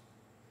others.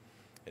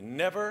 And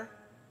never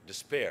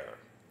despair.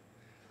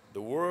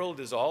 The world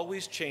is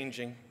always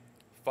changing.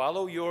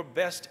 Follow your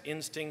best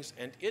instincts,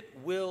 and it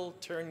will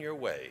turn your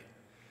way.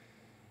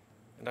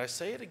 And I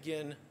say it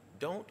again,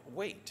 don't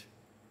wait.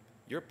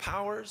 Your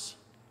powers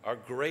are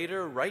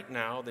greater right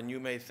now than you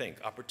may think.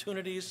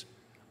 Opportunities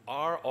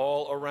are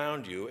all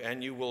around you,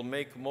 and you will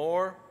make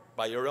more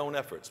by your own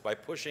efforts, by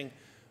pushing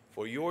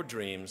for your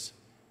dreams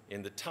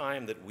in the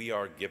time that we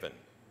are given.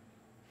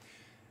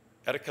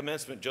 At a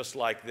commencement just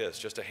like this,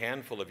 just a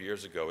handful of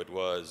years ago, it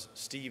was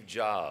Steve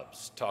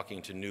Jobs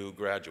talking to new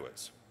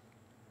graduates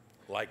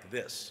like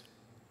this.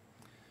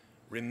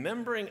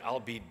 "Remembering I'll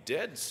be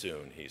dead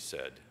soon," he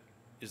said,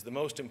 "is the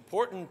most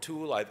important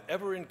tool I've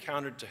ever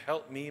encountered to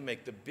help me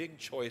make the big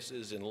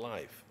choices in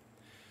life.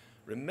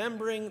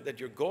 Remembering that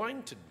you're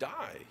going to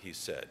die," he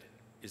said,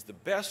 "is the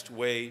best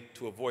way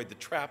to avoid the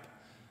trap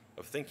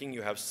of thinking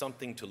you have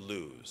something to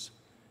lose.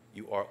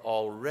 You are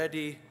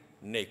already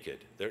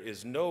naked. There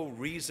is no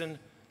reason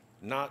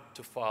not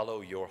to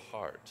follow your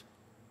heart."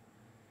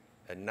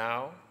 And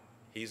now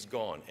he's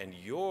gone, and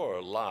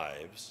your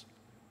lives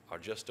are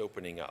just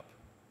opening up.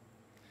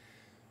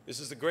 This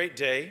is a great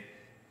day.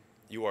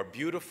 You are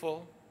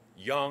beautiful,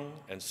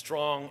 young, and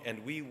strong,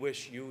 and we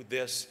wish you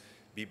this.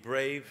 Be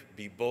brave,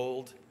 be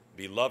bold,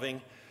 be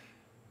loving.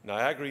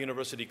 Niagara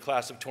University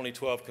class of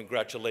 2012,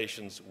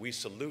 congratulations. We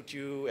salute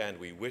you and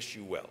we wish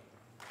you well.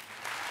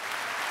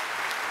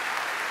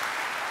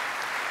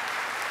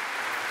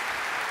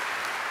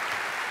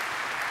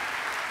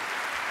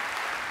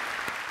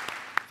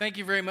 Thank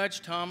you very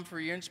much, Tom, for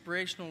your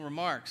inspirational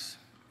remarks.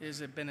 It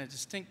has been a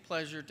distinct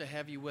pleasure to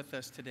have you with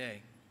us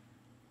today.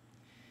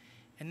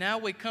 And now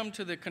we come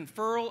to the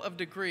conferral of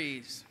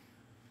degrees.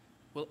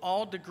 Will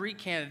all degree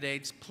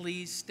candidates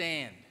please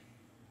stand?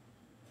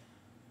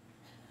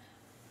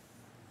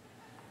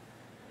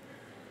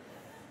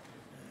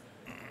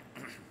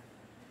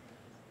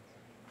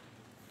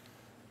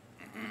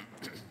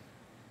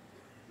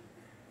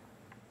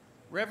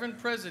 Reverend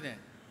President,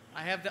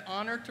 I have the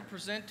honor to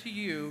present to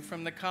you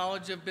from the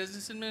College of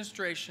Business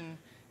Administration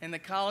and the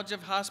College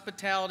of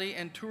Hospitality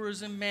and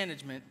Tourism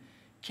Management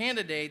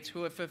candidates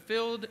who have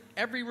fulfilled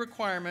every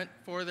requirement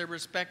for their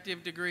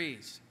respective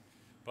degrees.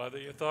 By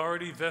the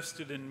authority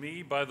vested in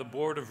me by the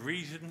Board of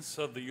Regents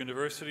of the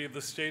University of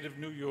the State of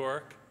New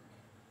York,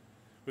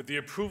 with the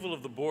approval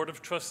of the Board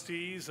of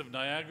Trustees of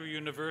Niagara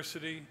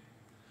University,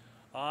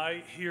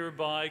 I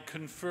hereby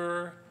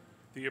confer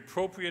the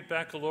appropriate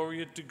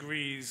baccalaureate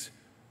degrees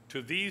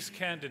to these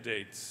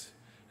candidates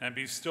and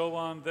bestow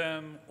on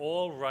them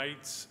all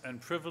rights and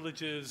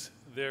privileges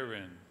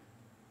therein.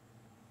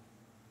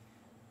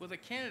 Will the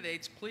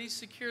candidates please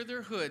secure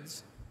their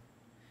hoods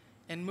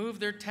and move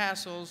their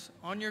tassels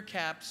on your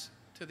caps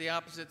to the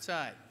opposite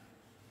side?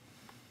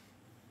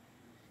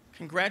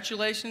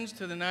 Congratulations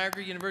to the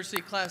Niagara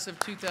University class of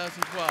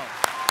 2012.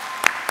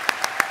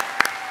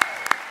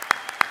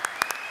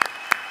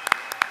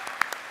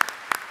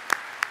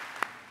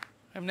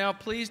 I'm now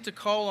pleased to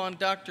call on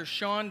Dr.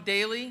 Sean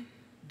Daly,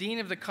 Dean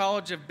of the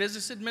College of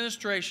Business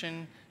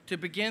Administration, to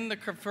begin the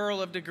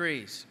conferral of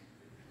degrees.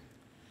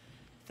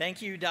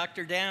 Thank you,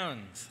 Dr.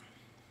 Downs.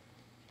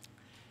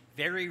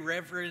 Very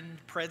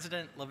Reverend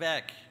President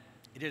Levesque,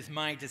 it is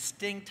my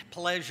distinct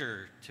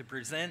pleasure to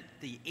present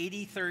the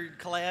 83rd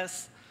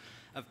class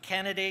of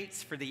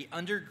candidates for the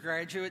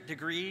undergraduate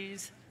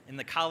degrees in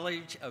the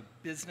College of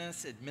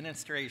Business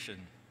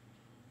Administration.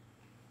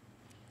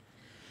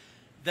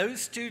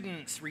 Those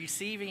students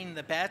receiving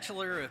the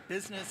Bachelor of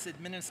Business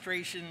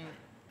Administration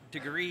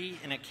degree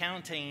in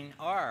accounting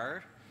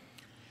are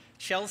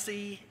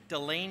Chelsea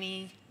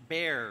Delaney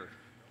Baer,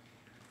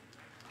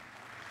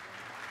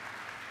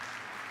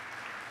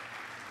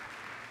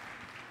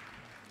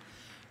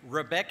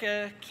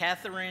 Rebecca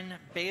Catherine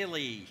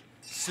Bailey,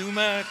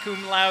 summa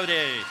cum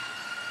laude,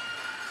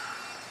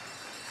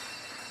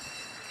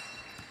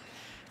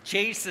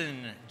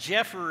 Jason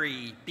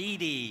Jeffrey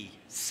Beatty,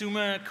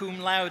 summa cum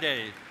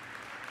laude,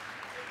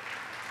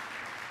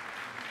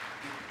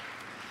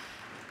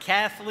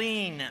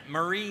 Kathleen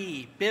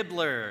Marie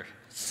Bibler,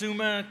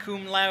 summa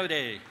cum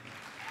laude,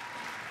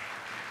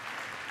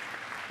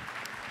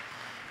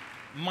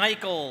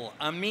 Michael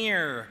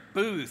Amir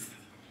Booth,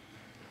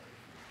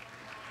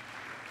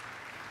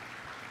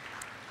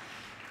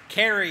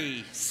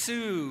 Carrie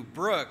Sue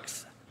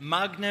Brooks,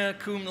 magna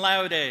cum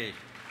laude,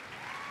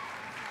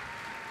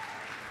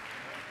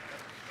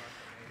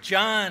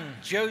 John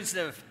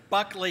Joseph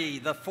Buckley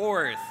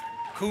IV,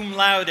 cum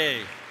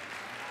laude,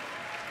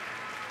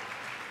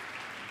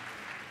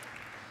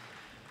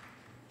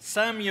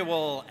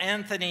 Samuel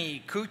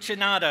Anthony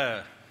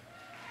Cuccinata,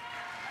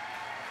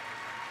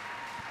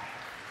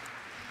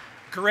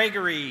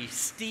 Gregory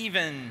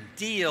Stephen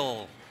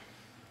Deal,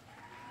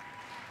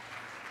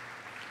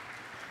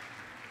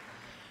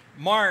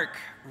 Mark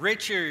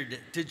Richard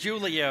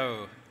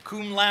DeGiulio,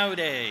 cum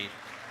laude,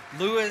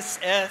 Louis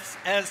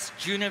S.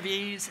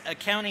 Genovese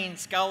Accounting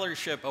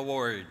Scholarship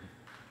Award,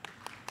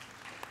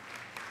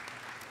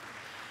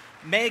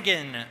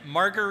 Megan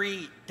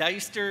Marguerite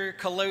Deister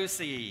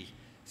Colosi,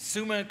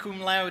 summa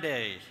cum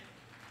laude.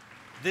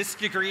 This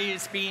degree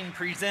is being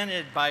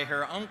presented by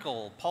her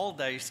uncle, Paul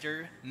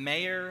Deister,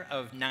 Mayor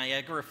of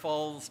Niagara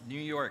Falls, New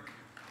York.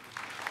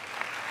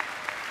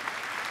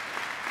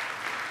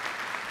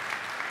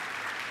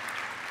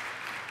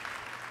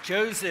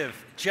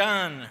 Joseph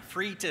John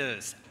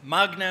Freitas,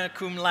 magna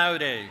cum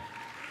laude.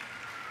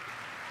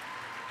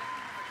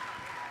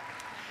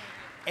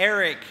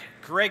 Eric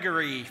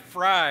Gregory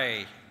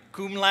Fry,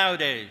 cum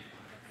laude.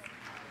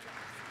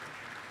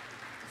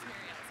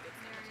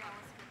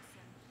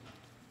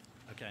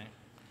 Okay.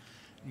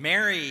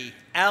 Mary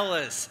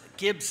Alice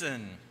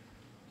Gibson.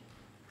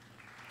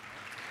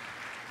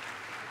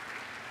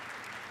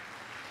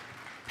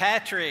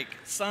 Patrick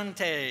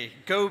Sante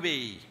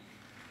Gobi.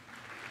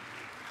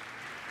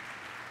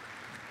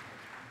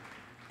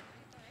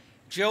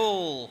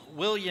 Joel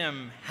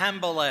William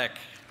Hambolek.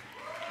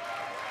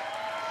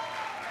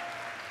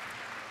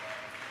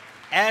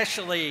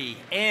 Ashley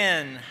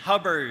Ann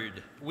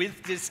Hubbard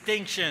with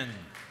distinction.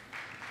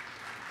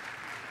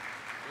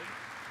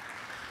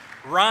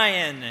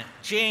 Ryan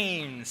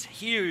James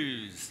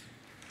Hughes.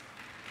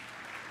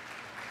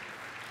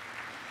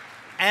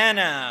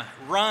 Anna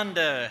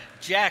Rhonda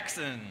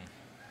Jackson.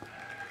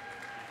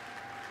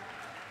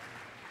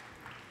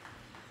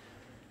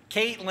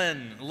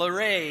 Caitlin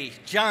Lorraine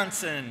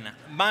Johnson,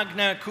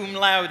 magna cum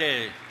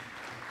laude.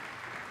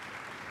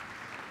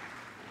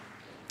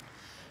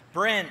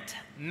 Brent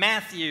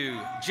Matthew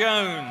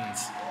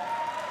Jones.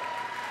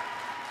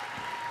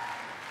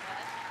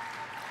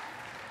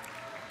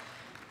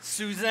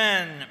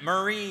 Suzanne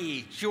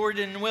Marie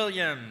Jordan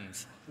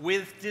Williams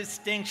with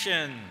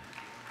distinction.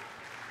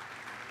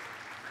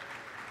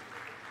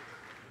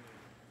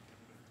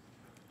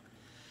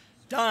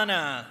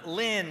 Donna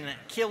Lynn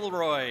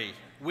Kilroy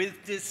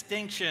with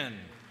distinction.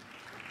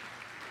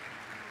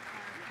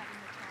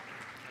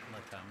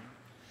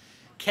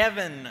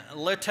 Kevin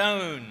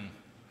Latone.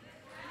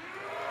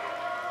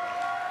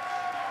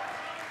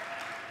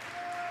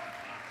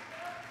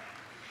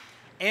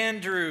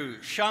 Andrew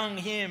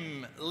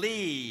Shanghim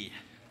Lee.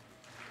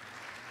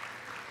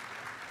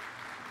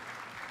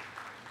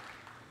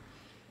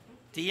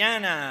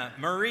 Deanna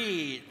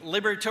Marie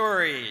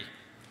Libertori.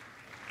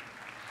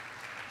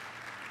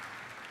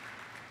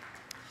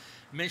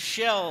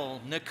 Michelle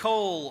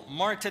Nicole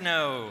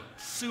Martineau,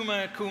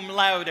 summa cum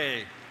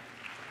laude.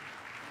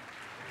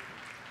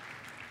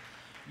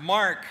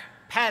 Mark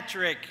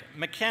Patrick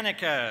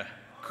McKennica,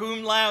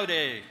 cum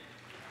laude.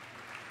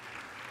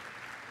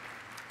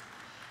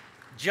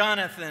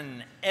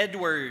 Jonathan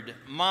Edward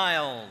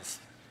Miles.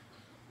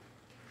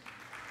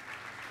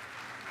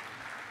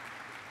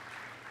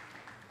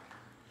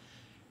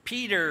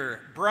 Peter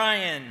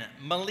Brian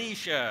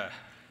Militia.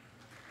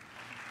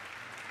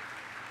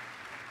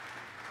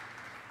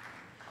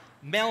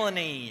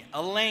 Melanie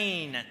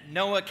Elaine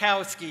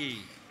Nowakowski.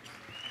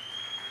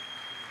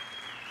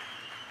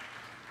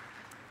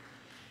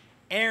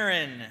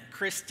 Erin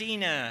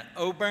Christina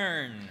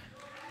O'Byrne,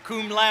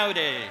 cum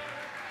laude.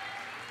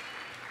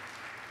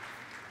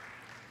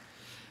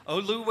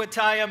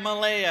 Oluwataya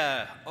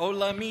Malaya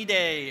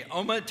Olamide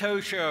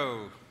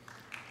Omatosho.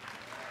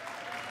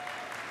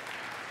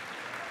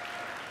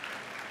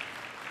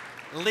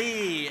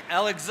 Lee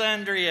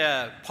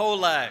Alexandria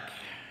Polak.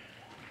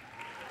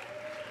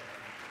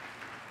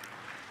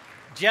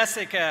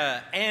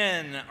 Jessica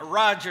Ann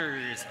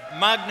Rogers,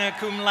 magna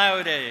cum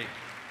laude.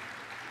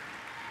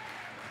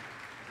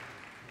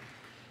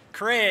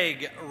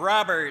 Craig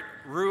Robert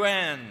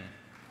Ruan.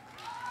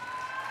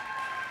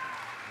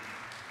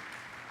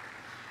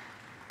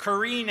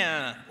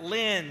 Karina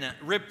Lynn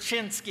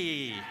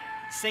Ripchinsky,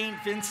 St.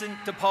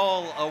 Vincent de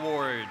Paul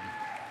Award.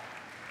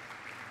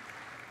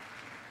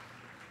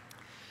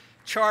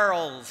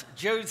 Charles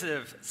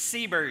Joseph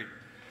Siebert.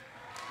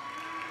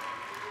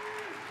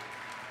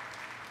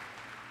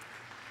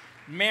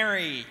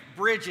 Mary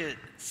Bridget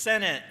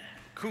Sennett,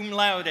 cum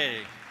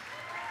laude.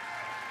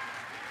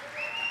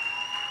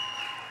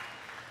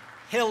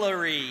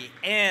 Hillary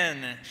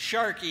Ann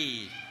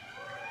Sharkey.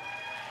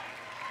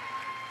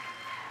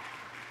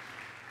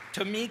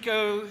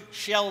 Tomiko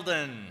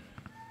Sheldon.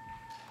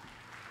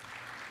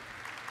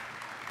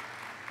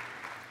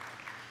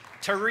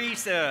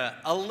 Teresa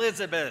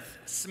Elizabeth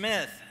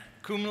Smith,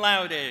 cum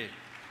laude.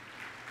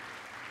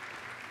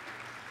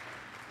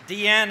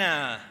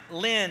 Deanna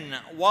Lynn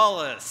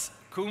Wallace,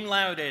 cum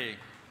laude.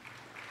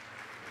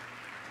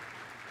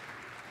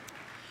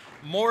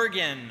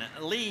 Morgan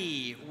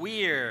Lee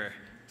Weir,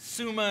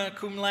 summa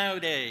cum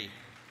laude.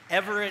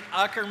 Everett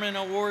Ackerman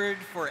Award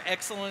for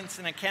Excellence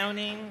in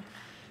Accounting,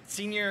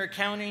 Senior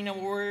Accounting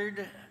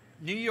Award,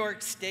 New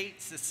York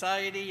State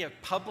Society of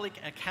Public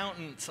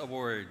Accountants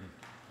Award.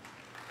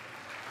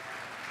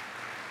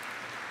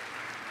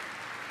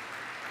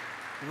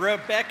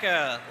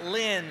 Rebecca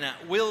Lynn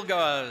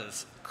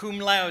Wilgaz, cum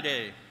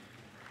laude.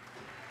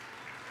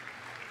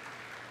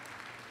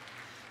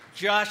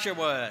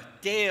 Joshua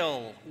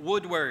Dale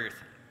Woodworth,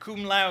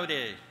 cum laude.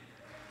 Okay.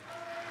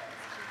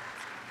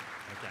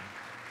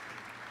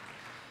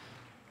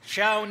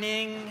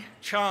 Xiaoning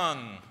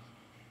Chong.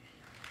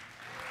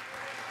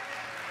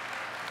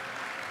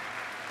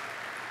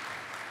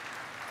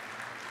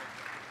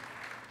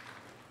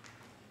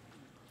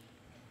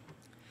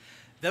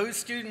 Those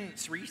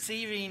students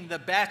receiving the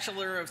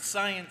Bachelor of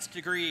Science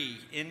degree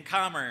in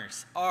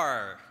Commerce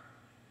are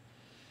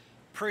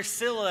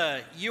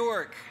Priscilla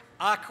York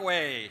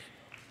Akwe,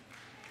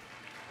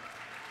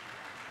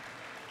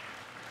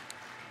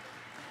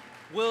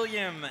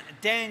 William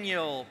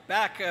Daniel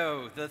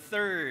Bacco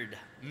III,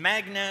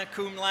 magna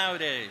cum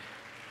laude.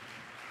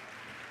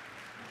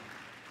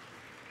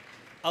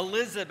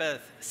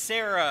 Elizabeth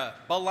Sarah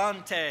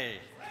Belante,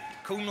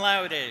 cum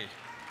laude.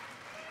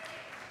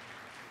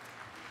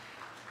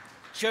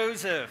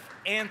 Joseph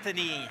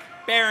Anthony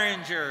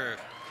Berenger.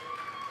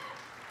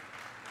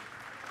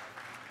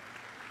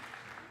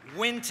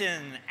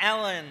 Winton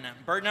Allen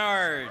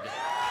Bernard,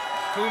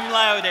 cum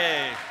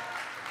laude.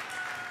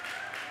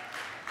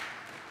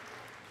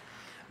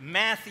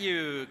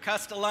 Matthew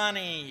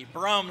Castellani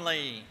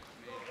Bromley.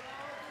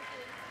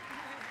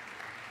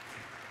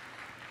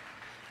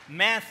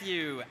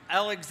 Matthew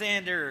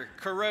Alexander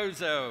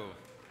Carozzo.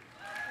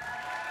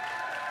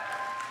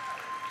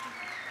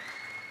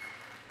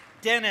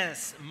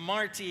 Dennis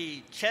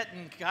Marty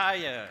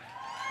Chetankaya.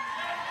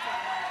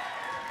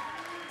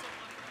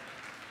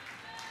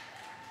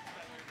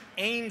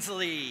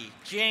 Ainsley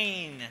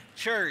Jane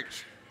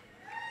Church.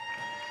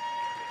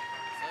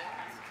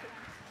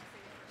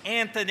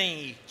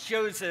 Anthony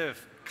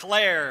Joseph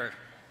Clare.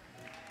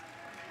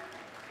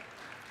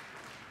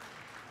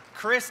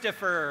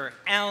 Christopher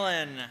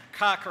Allen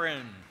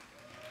Cochran.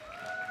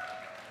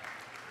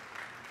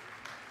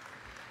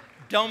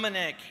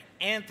 Dominic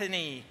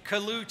Anthony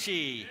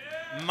Colucci,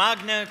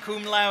 magna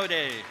cum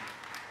laude.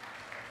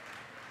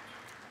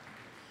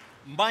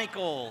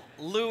 Michael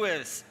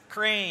Lewis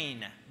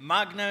Crane,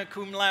 magna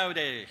cum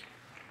laude.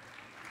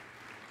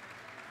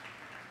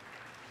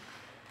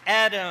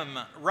 Adam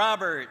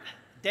Robert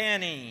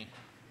Danny.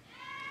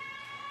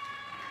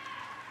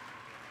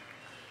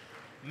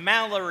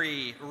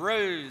 Mallory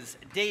Rose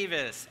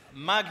Davis,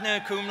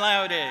 magna cum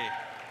laude.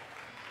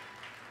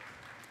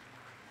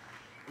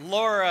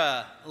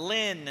 Laura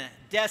Lynn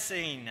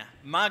Dessing,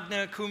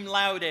 magna cum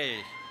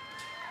laude.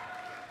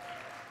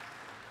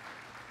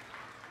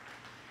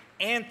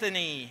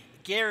 Anthony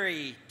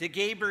Gary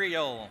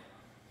DeGabriel.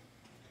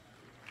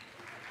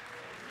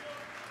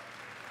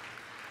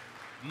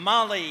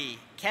 Molly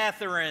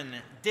Catherine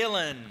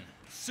Dillon,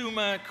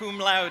 summa cum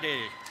laude.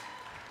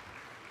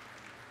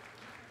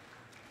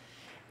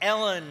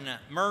 Ellen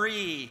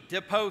Marie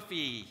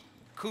DePofi,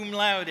 cum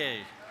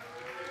laude.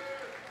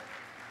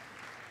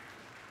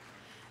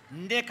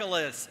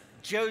 Nicholas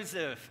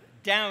Joseph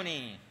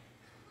Downey.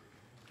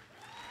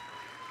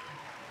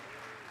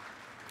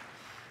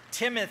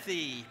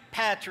 Timothy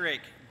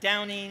Patrick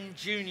Downing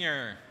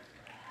Jr.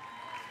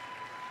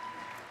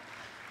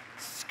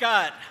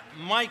 Scott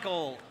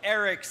Michael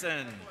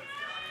Erickson.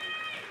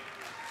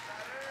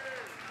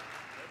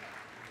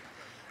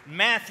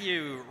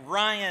 Matthew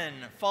Ryan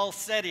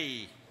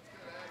Falsetti.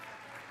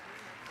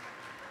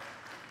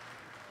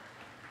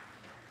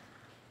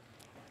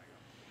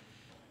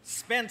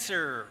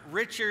 Spencer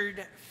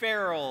Richard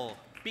Farrell,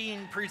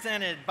 being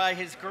presented by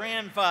his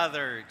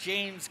grandfather,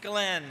 James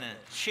Glenn,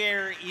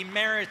 Chair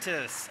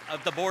Emeritus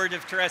of the Board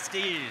of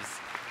Trustees.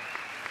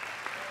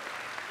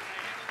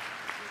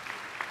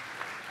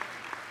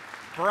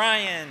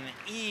 Brian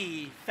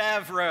E.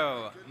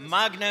 Favreau,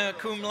 magna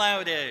cum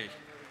laude.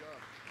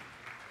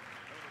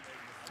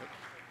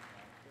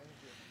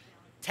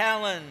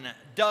 Talon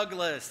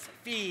Douglas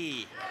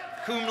Fee,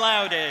 cum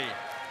laude.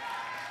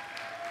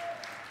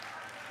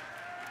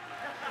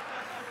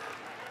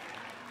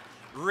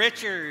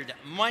 Richard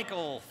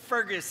Michael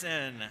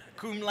Ferguson,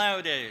 cum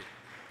laude.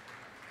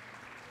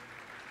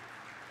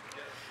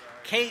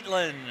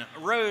 Caitlin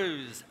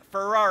Rose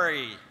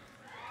Ferrari.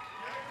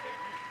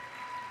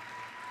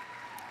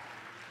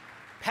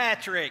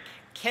 Patrick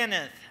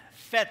Kenneth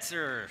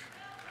Fetzer.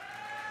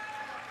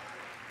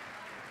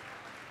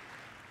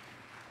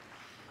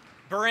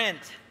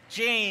 Brent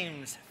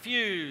James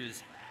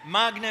Fuse,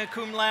 magna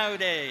cum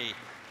laude.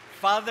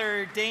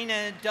 Father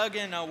Dana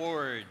Duggan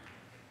Award.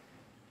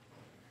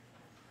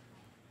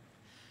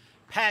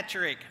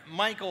 Patrick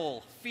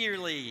Michael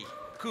Fearley,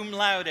 cum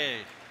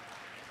laude.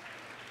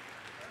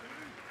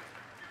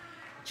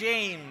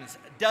 James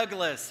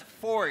Douglas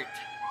Fort,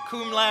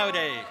 cum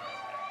laude.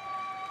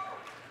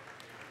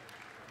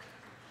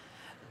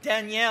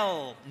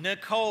 Danielle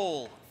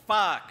Nicole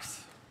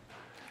Fox.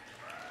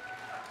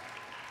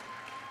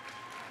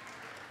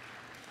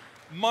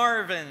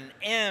 Marvin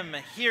M.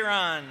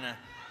 Huron,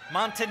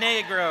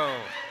 Montenegro.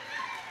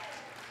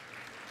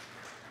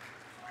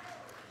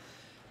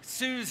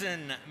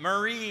 Susan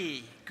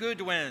Marie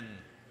Goodwin.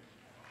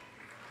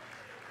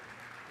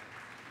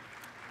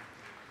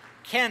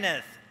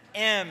 Kenneth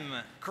M.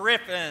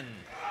 Griffin.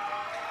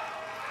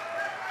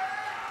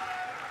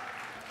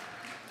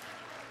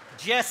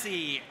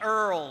 Jesse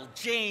Earl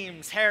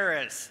James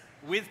Harris,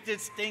 with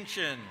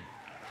distinction.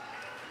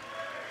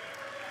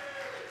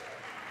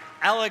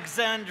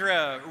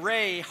 Alexandra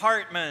Ray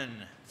Hartman,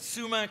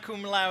 summa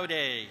cum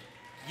laude,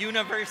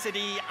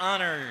 University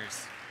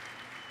Honors.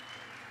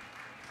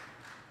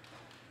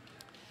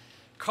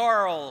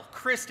 Carl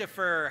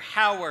Christopher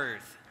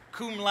Howarth,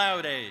 cum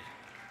laude.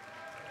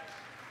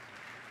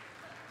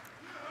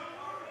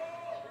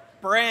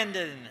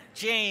 Brandon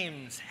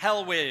James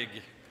Helwig.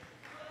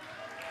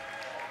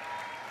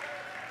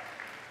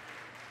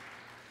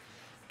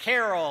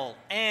 Carol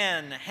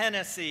Ann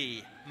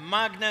Hennessy,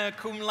 magna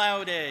cum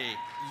laude,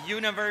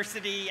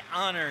 University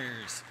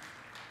Honors.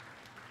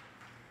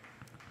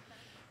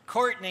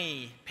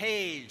 Courtney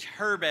Paige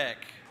Herbeck,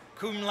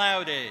 cum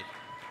laude.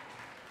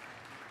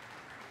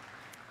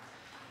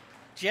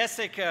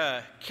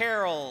 Jessica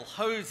Carol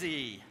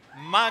Hosey,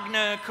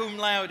 magna cum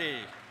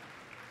laude.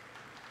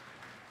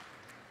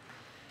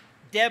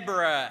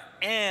 Deborah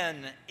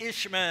Ann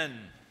Ishman.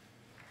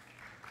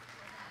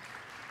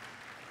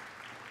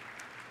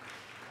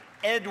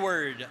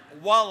 Edward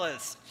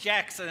Wallace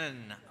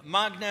Jackson,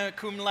 magna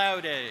cum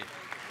laude.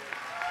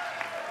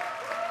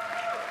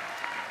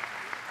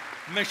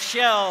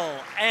 Michelle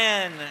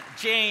Ann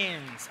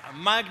James,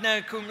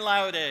 magna cum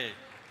laude.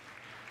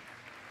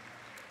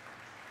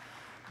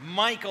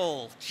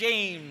 Michael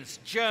James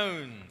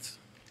Jones.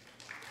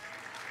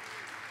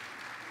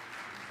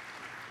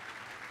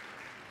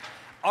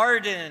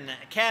 Arden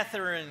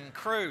Catherine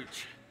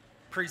Croach,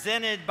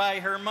 presented by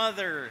her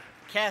mother,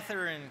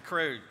 Catherine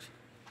Croach,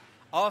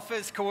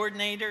 Office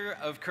Coordinator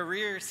of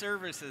Career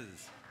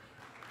Services.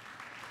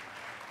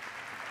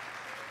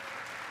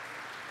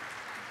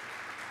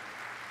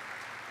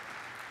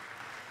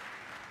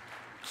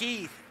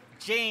 Keith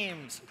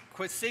James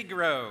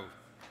Quisigro.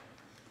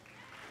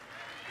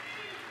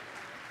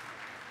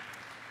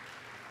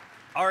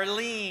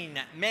 Arlene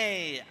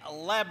May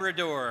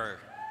Labrador.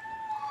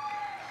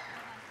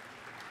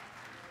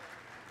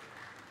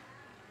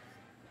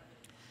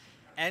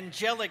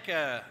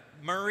 Angelica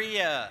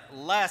Maria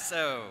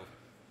Lasso.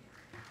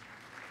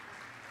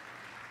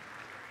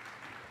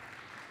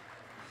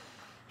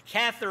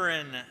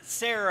 Catherine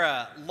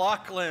Sarah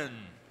Laughlin.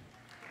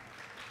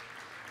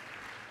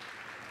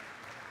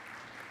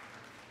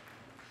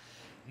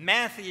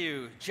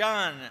 Matthew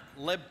John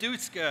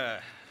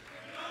Lebduska.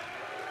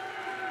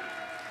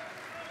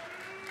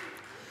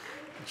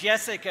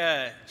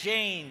 Jessica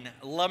Jane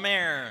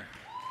Lemaire.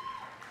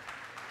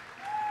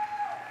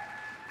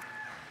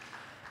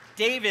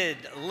 David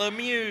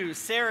Lemieux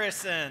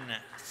Saracen,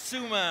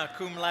 summa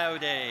cum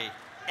laude.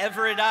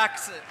 Everett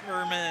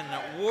Oxerman,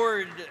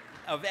 Award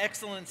of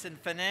Excellence in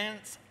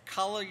Finance,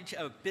 College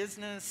of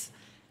Business,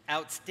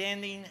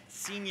 Outstanding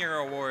Senior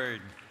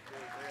Award.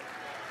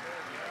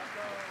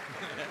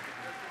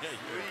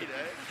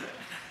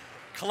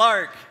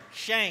 Clark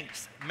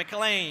Shanks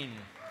McLean.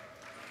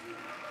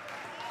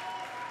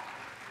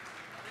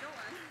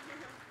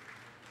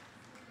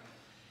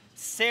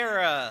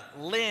 Sarah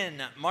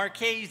Lynn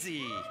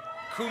Marchese,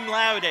 cum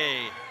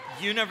laude,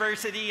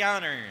 University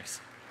Honors.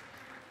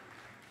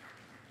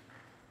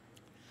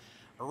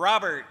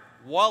 Robert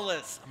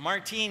Wallace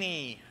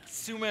Martini,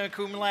 summa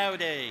cum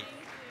laude,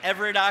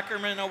 Everett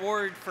Ackerman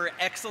Award for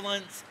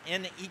Excellence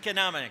in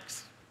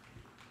Economics.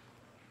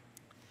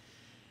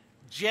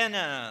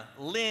 Jenna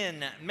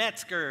Lynn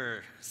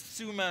Metzger,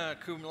 summa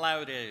cum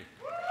laude.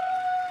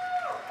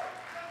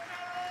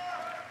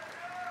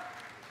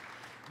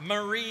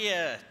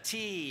 Maria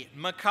T.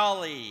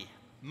 McCauley,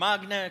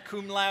 magna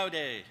cum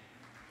laude.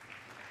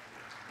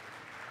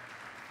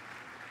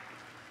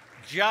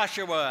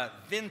 Joshua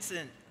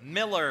Vincent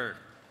Miller.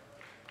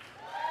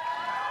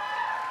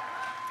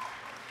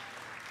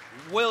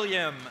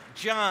 William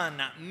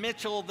John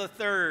Mitchell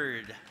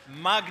III,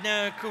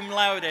 magna cum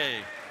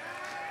laude.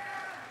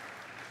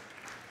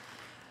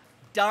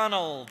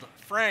 Donald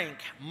Frank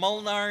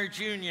Molnar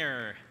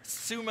Jr.,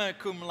 summa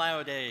cum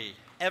laude,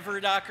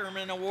 Everett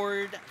Ackerman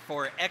Award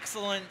for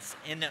Excellence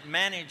in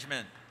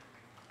Management.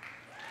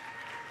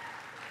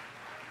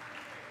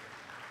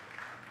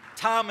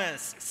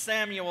 Thomas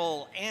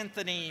Samuel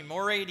Anthony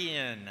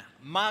Moradian,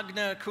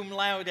 magna cum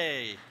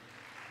laude,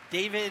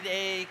 David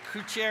A.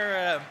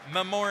 Kuchera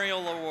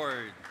Memorial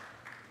Award.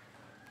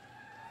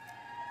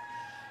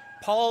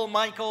 Paul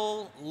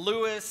Michael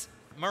Lewis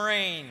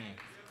Moraine,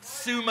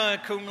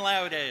 summa cum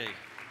laude.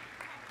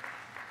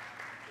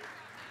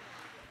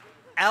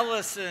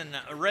 Allison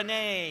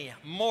Renee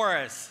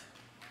Morris.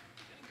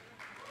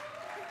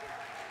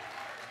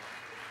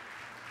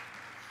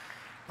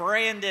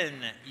 Brandon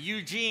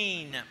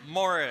Eugene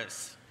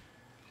Morris.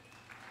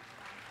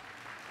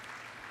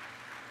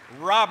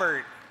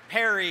 Robert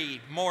Perry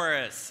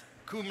Morris,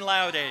 cum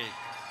laude.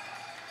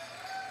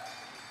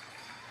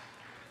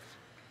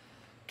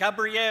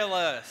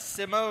 Gabriela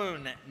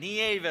Simone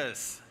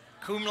Nieves,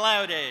 cum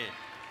laude.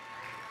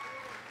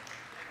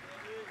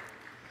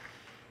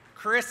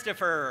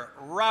 Christopher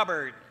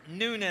Robert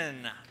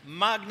Noonan,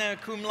 magna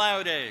cum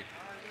laude.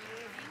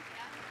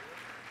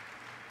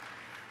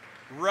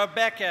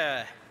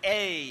 Rebecca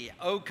A.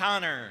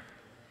 O'Connor.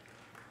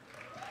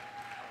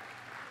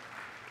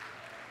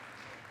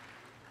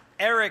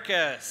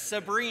 Erica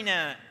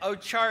Sabrina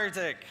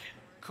Ocharzik,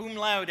 cum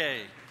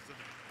laude.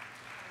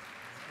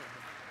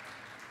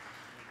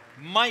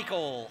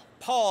 Michael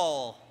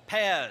Paul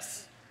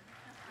Pass.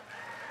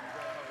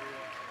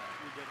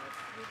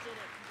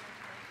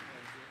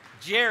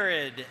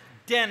 Jared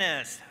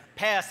Dennis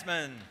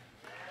Passman.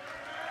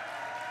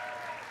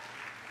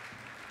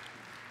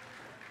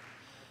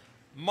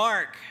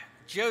 Mark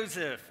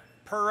Joseph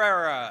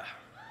Pereira.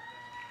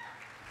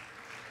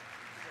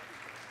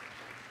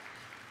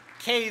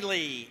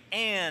 Kaylee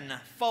Ann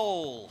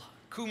Fole,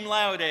 cum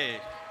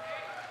laude.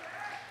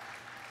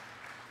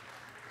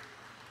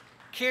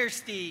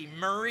 Kirsty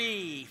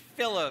Marie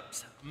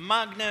Phillips,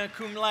 magna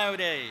cum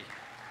laude.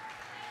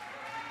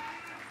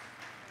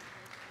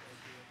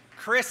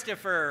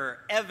 Christopher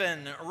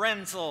Evan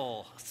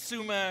Renzel,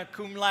 summa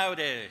cum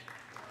laude.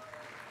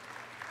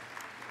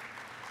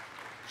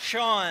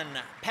 Sean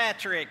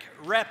Patrick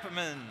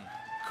Repman,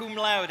 cum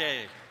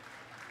laude.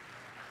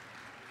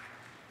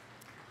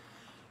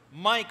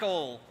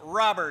 Michael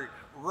Robert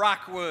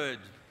Rockwood.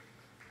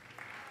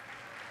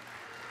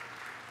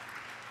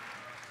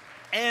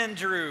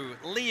 Andrew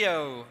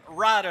Leo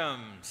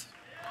Rodhams.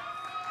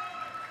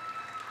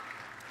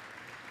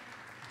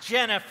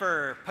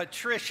 Jennifer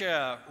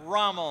Patricia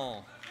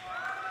Rommel.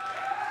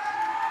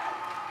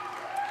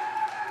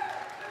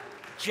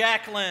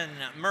 Jacqueline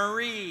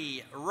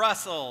Marie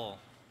Russell.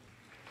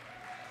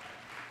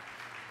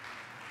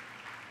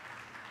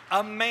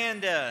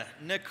 Amanda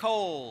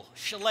Nicole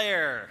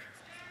Schler.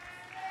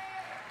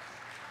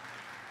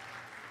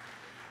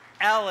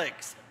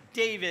 Alex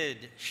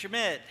David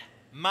Schmidt,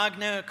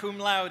 magna cum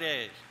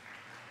laude.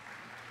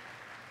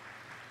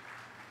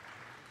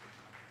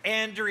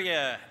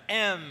 Andrea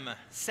M.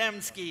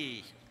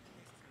 Semsky.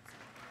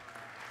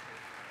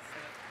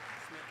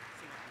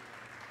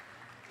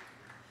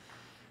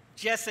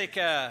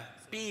 Jessica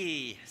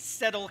B.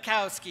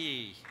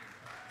 Sedlkowski.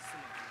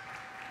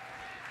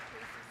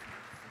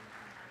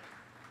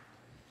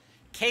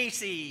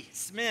 Casey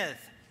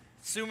Smith,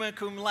 summa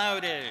cum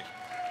laude.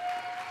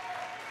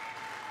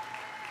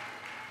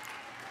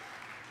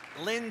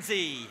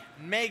 Lindsay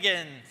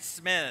Megan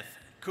Smith,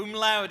 cum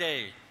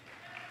laude.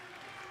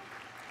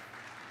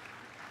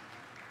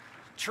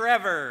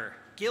 Trevor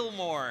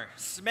Gilmore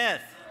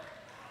Smith.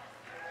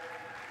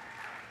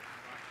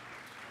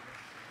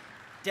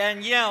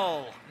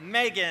 Danielle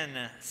Megan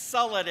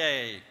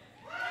Soliday.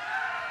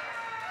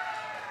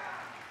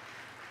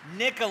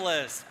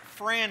 Nicholas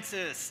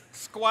Francis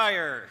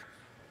Squire.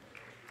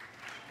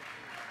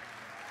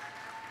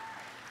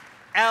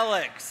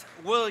 Alex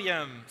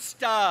William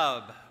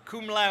Staub,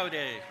 cum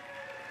laude.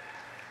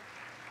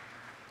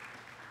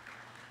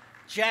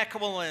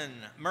 Jacqueline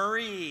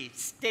Marie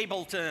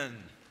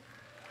Stapleton.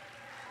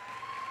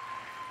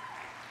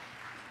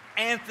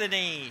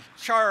 Anthony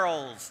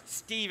Charles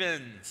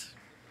Stevens.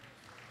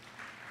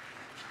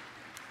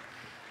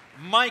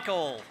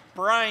 Michael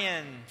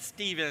Brian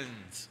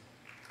Stevens.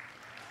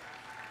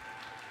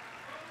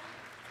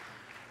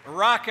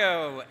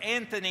 Rocco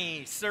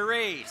Anthony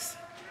Serace,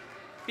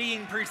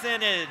 being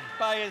presented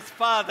by his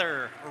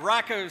father,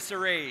 Rocco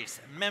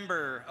Serace,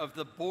 member of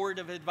the Board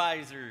of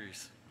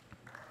Advisors.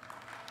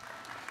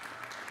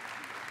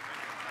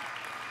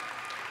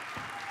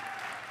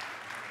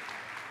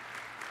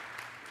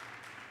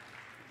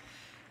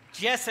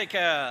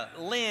 Jessica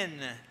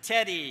Lynn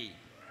Teddy.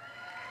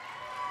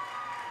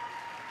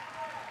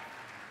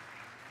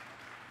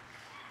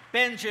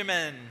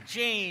 Benjamin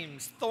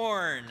James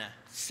Thorne,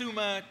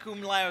 summa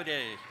cum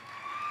laude.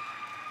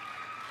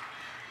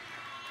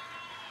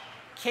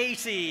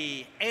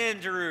 Casey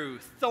Andrew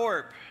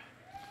Thorpe.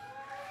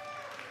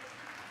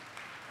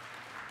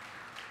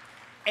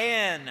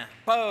 Ann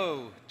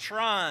Bo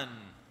Tron.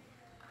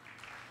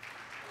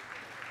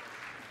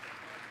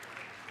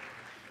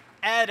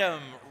 Adam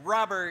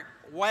Robert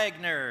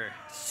Wagner,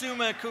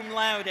 summa cum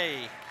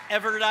laude,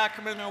 Everett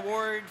Ackerman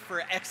Award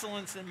for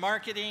Excellence in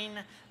Marketing,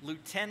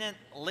 Lieutenant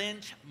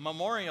Lynch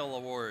Memorial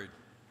Award.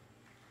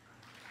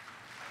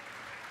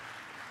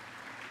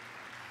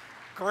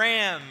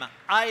 Graham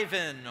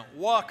Ivan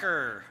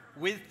Walker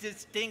with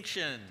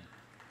distinction.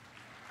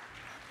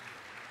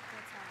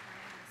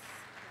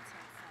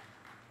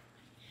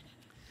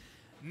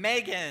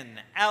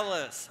 Megan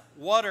Alice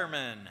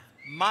Waterman,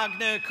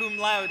 magna cum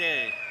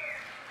laude.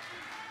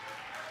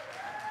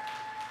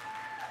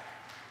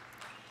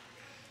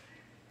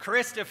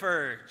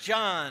 Christopher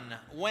John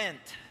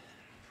Went.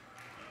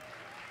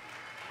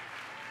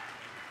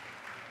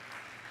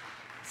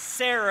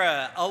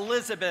 Sarah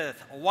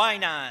Elizabeth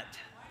Wynot,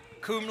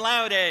 cum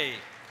laude.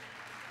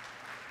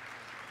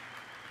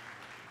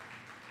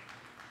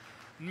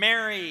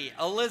 Mary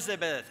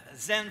Elizabeth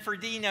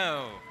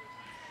Zanfordino.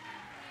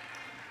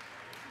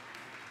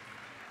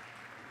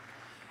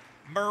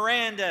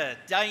 Miranda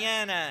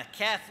Diana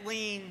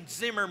Kathleen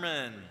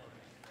Zimmerman.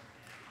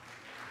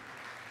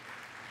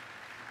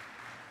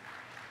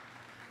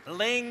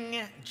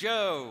 Ling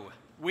Zhou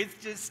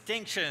with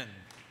distinction.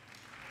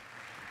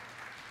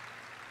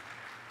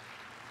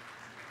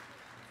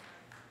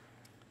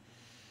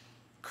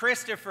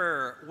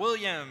 Christopher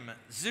William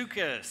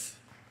Zukas.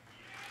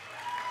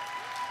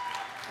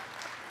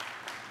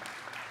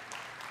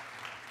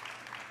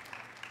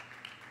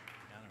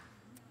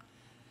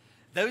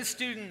 Those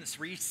students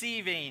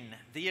receiving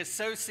the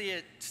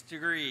associate's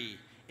degree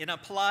in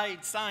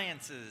applied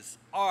sciences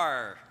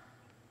are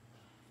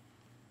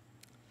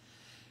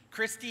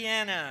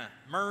Christiana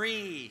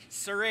Marie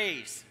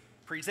Serace,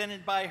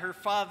 presented by her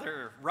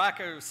father,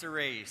 Rocco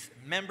Serace,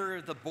 member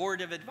of the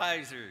Board of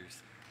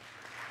Advisors.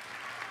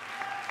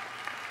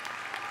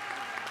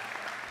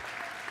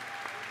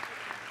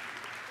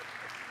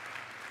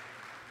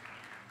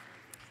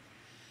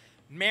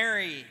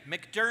 Mary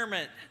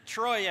McDermott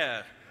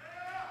Troya.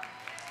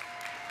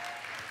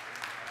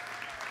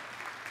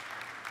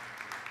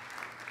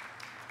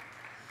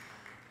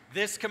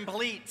 This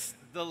completes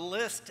the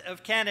list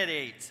of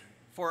candidates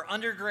for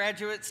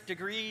undergraduate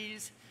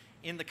degrees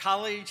in the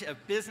College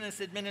of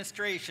Business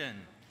Administration,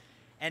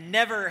 and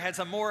never has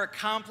a more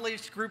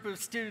accomplished group of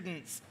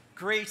students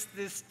graced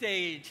this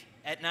stage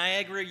at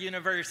Niagara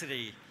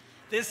University.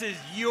 This is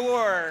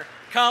your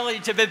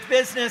College of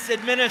Business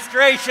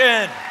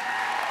Administration.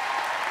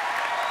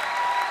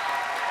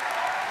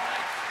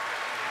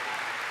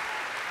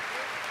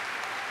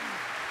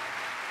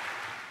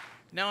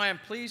 Now I am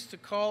pleased to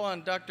call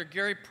on Dr.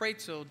 Gary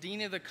Praetzel,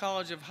 Dean of the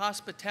College of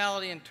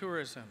Hospitality and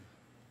Tourism.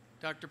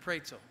 Dr.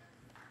 Praetzel.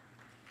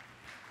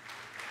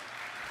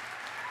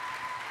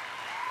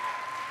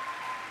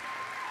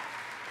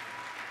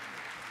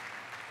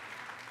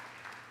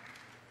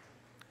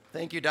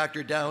 Thank you,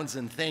 Dr. Downs,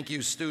 and thank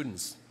you,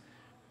 students.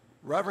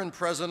 Reverend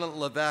President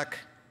Levesque,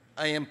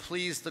 I am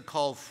pleased to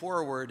call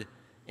forward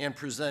and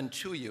present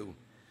to you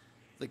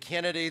the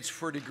candidates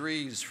for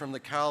degrees from the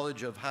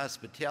College of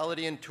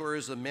Hospitality and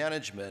Tourism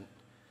Management,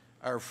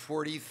 our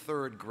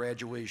 43rd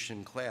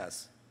graduation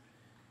class.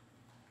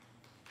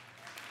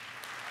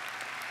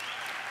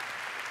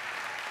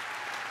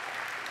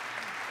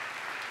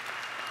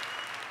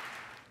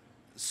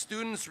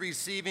 Students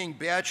receiving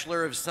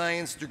Bachelor of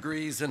Science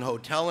degrees in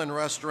Hotel and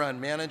Restaurant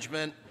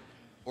Management,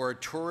 or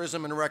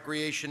Tourism and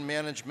Recreation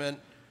Management,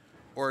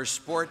 or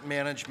Sport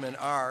Management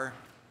are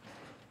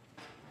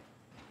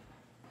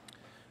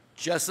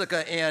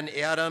Jessica Ann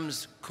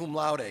Adams, cum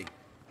laude.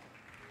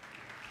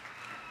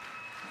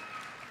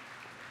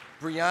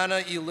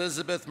 Brianna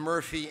Elizabeth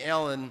Murphy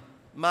Allen,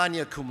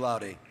 magna cum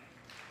laude.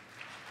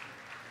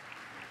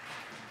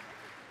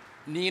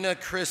 Nina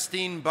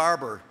Christine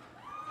Barber.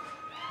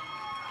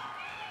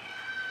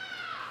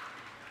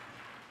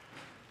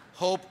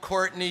 Hope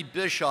Courtney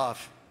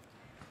Bischoff.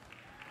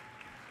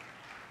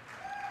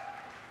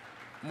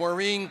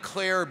 Maureen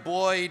Claire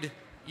Boyd,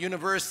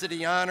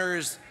 University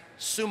Honors,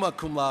 summa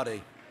cum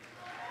laude.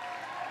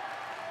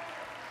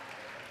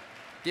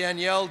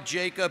 Danielle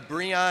Jacob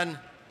Breon,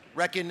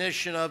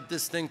 recognition of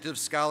distinctive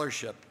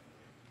scholarship.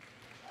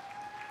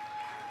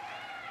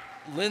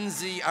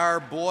 Lindsay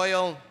R.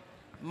 Boyle,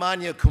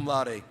 magna cum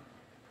laude.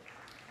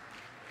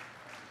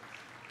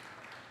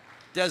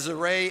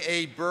 Desiree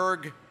A.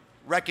 Berg,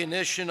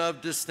 recognition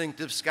of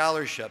distinctive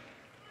scholarship.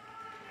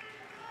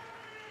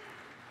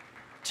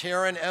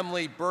 Taryn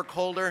Emily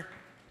Burkholder.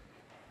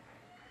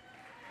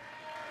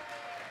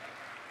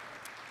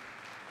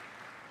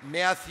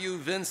 Matthew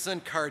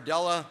Vincent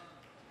Cardella,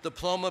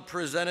 diploma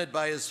presented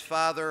by his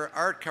father,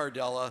 Art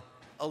Cardella,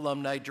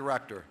 alumni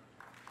director.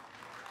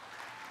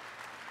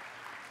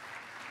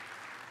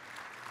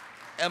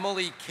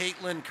 Emily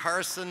Caitlin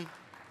Carson.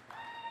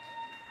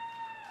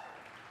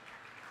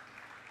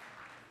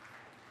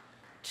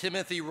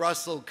 Timothy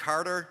Russell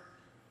Carter.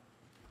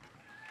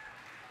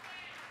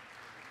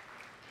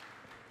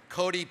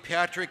 Cody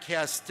Patrick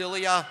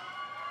Castilla,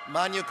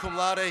 magna cum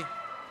laude.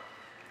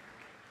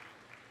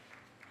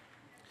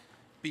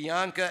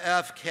 Bianca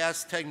F.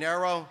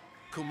 Castagnero,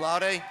 cum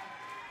laude.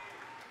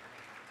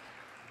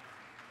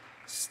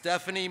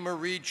 Stephanie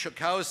Marie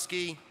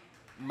Chakowski,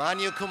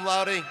 magna cum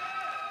laude.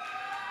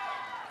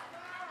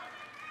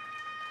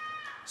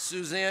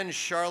 Suzanne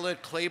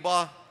Charlotte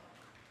Claybaugh.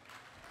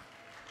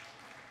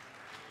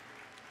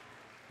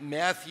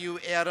 Matthew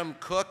Adam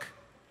Cook.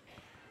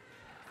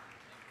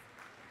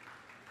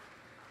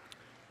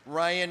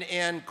 Ryan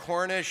Ann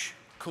Cornish,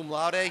 cum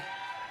laude.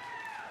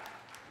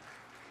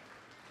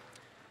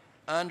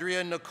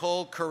 Andrea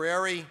Nicole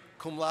Carreri,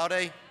 cum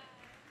laude.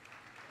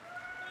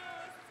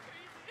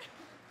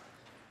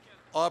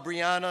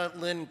 Aubriana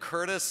Lynn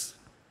Curtis.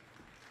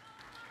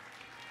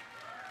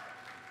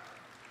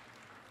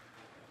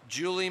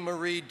 Julie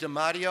Marie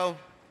DiMatteo.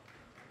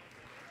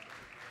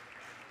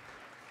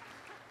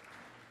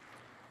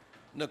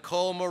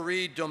 Nicole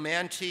Marie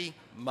Domanti,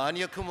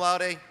 magna cum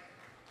laude.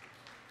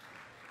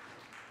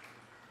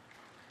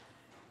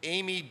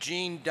 Amy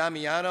Jean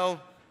Damiano,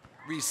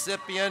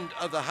 recipient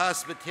of the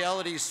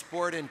Hospitality,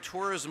 Sport, and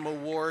Tourism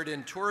Award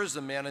in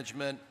Tourism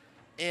Management,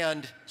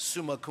 and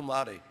summa cum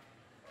laude.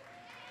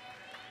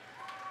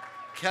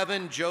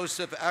 Kevin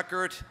Joseph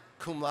Eckert,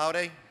 cum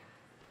laude.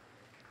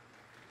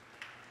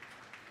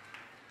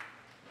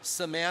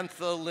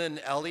 Samantha Lynn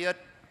Elliott.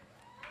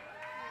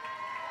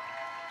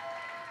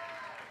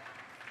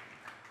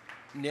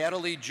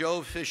 Natalie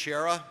Jo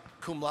Fischera,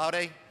 cum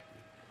laude.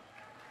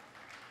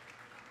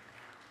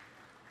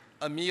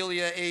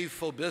 Amelia A.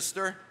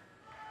 Fobister.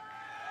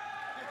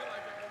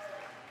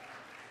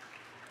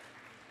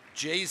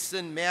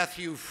 Jason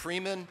Matthew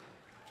Freeman.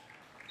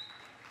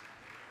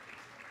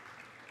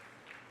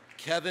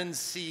 Kevin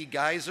C.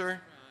 Geiser.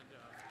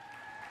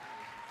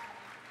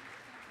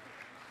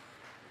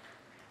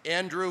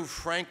 Andrew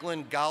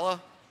Franklin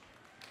Gala.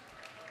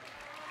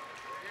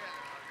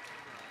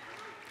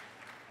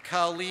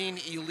 Colleen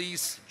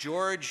Elise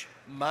George,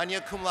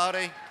 magna cum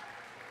laude.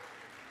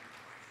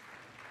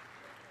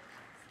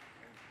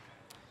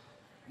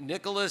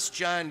 Nicholas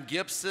John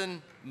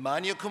Gibson,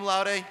 magna cum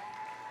laude.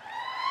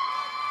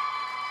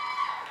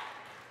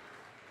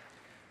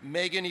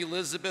 Megan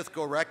Elizabeth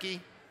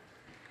Gorecki.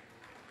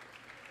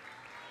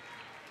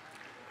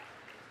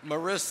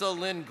 Marissa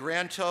Lynn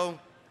Granto,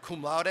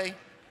 cum laude.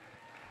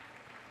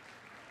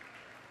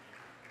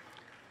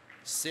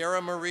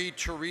 Sarah Marie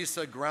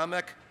Teresa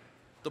Gromick,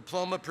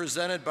 diploma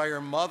presented by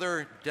her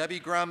mother, Debbie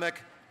Gromick,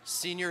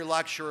 senior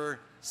lecturer,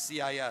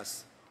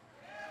 CIS.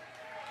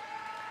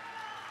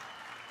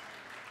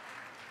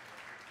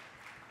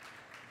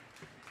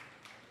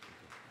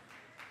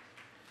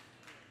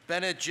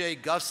 Bennett J.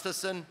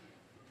 Gustafson.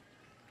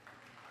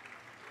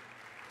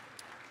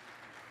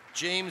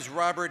 James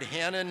Robert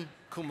Hannon,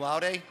 cum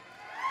laude.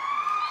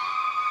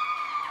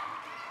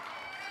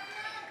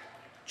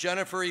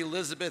 Jennifer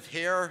Elizabeth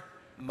Hare,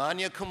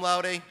 magna cum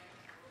laude.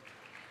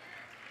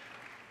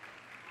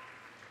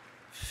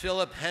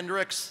 Philip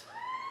Hendricks.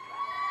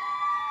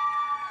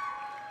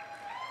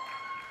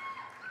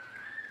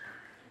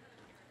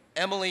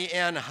 Emily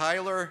Ann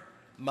Heiler,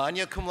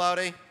 magna cum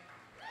laude.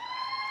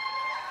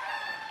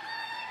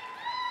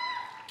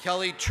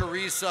 Kelly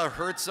Teresa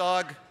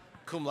Herzog,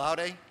 cum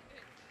laude.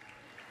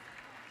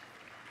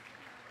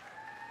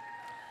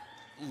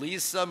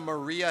 Lisa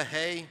Maria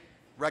Hay,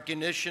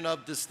 recognition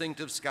of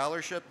distinctive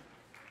scholarship.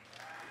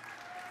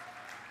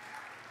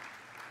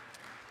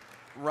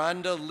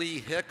 Rhonda Lee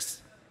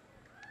Hicks.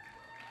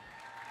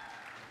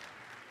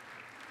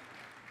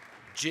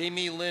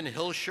 Jamie Lynn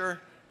Hilscher.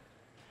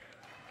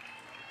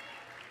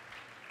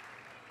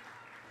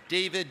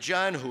 David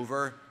John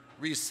Hoover,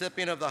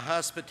 recipient of the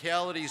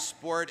Hospitality,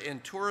 Sport,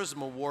 and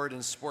Tourism Award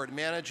in Sport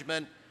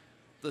Management,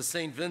 the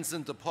St.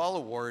 Vincent de Paul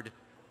Award,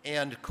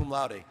 and cum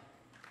laude.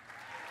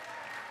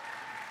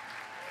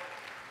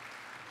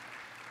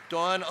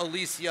 Dawn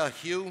Alicia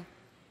Hugh,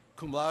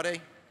 cum laude.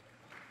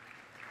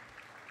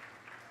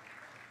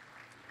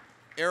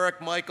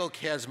 Eric Michael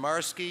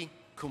Kazmarski,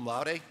 cum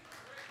laude.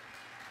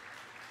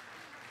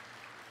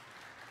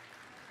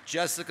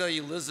 Jessica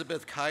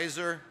Elizabeth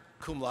Kaiser,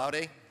 cum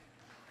laude.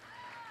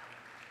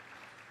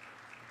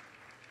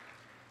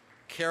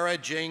 Kara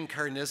Jane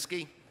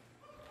Karniski.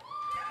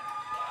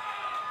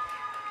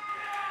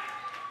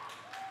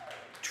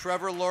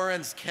 Trevor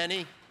Lawrence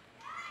Kenny.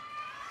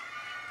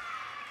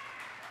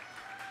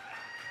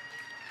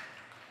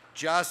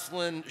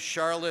 Jocelyn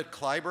Charlotte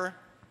Kleiber.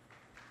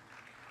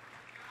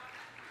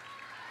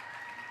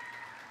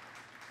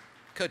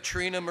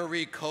 Katrina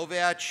Marie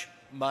Kovach,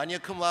 magna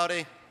cum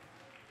laude.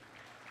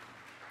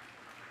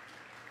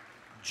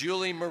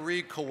 Julie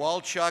Marie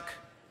Kowalchuk,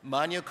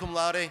 magna cum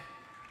laude.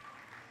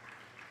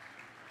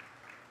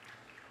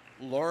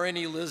 Lauren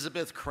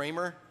Elizabeth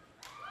Kramer.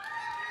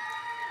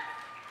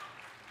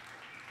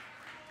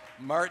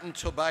 Martin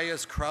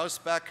Tobias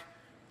Krausbeck,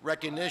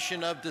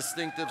 recognition of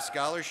distinctive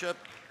scholarship.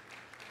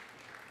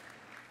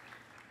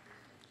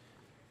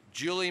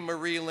 Julie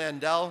Marie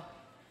Landell.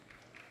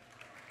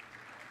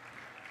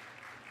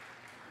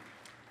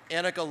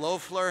 Annika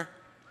Loeffler,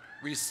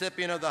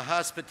 recipient of the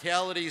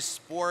Hospitality,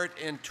 Sport,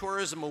 and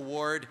Tourism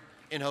Award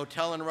in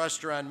Hotel and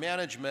Restaurant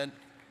Management,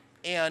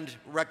 and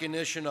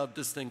recognition of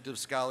distinctive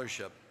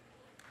scholarship.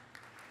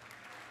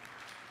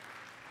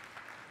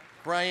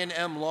 Brian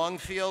M.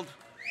 Longfield.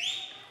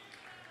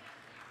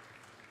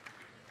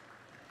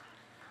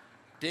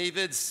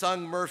 David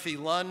Sung Murphy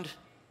Lund.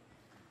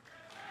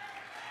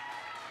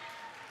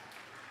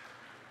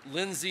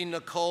 Lindsay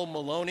Nicole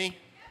Maloney.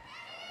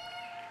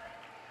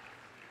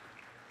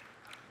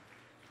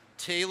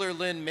 Taylor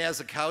Lynn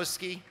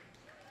Mazakowski.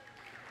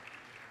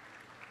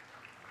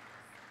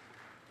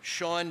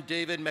 Sean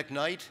David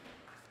McKnight.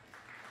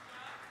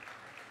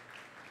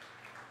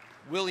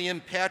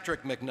 William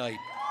Patrick McKnight.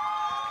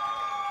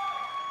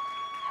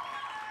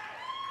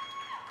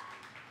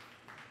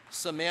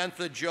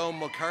 Samantha Jo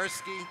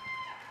Mokarski.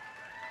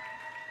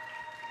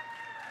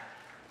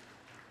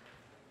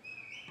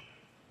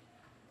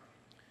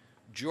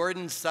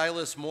 Jordan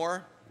Silas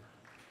Moore.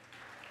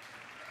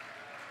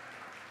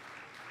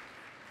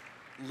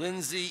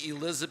 Lindsay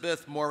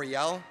Elizabeth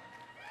Moriel.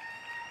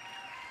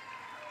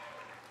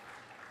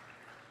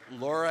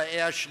 Laura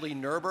Ashley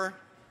Nerber.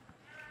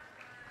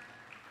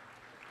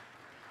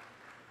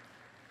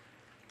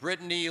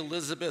 Brittany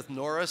Elizabeth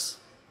Norris.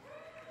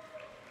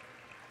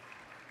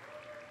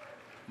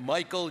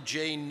 Michael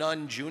J.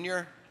 Nunn,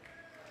 Jr.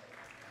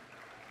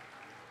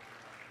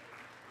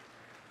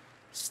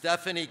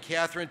 Stephanie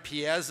Catherine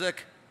Piazik,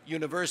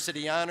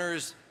 University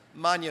Honors,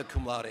 magna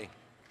cum laude.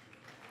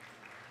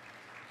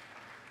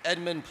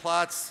 Edmund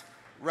Plotz,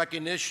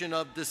 recognition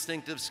of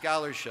distinctive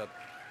scholarship.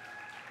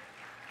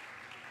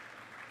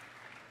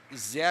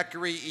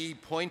 Zachary E.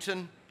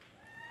 Poynton.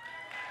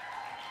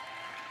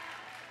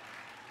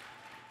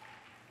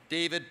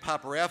 David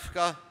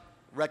Poparevka,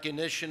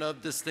 recognition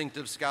of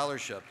distinctive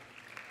scholarship.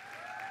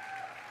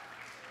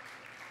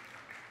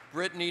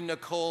 Brittany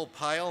Nicole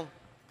Pyle.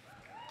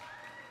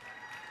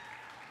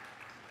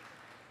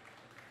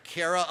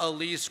 Cara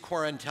Elise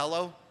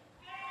Quarantello.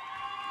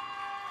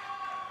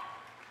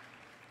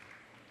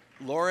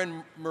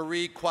 Lauren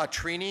Marie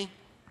Quattrini.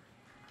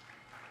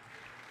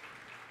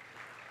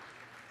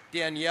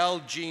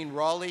 Danielle Jean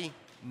Raleigh,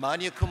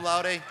 magna cum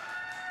laude.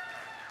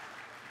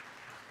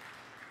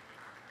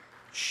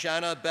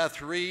 Shanna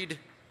Beth Reed,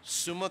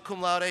 summa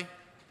cum laude.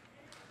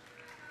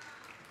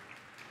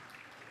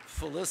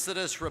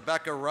 Felicitas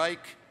Rebecca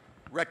Reich,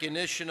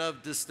 recognition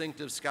of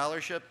distinctive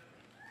scholarship.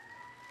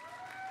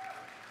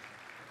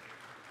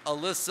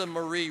 Alyssa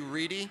Marie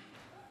Reedy.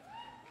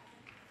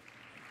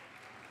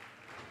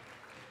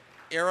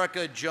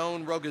 Erica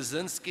Joan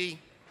Rogozinski,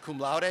 cum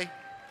laude.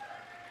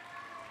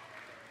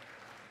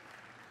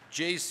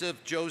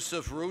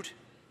 Joseph Root.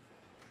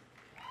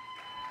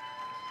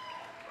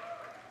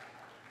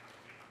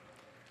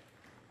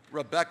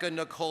 Rebecca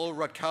Nicole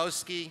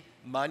Rakowski,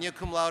 magna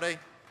cum laude.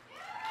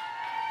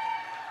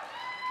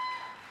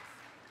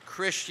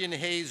 Christian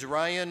Hayes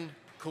Ryan,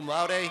 cum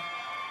laude.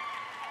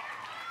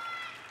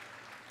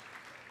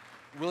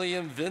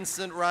 William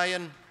Vincent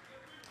Ryan.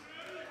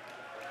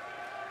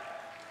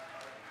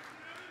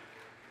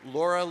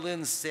 Laura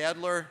Lynn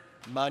Sadler,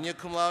 magna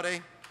cum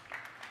laude.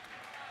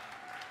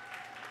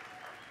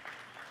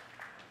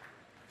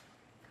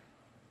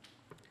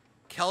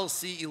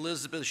 Kelsey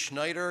Elizabeth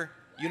Schneider,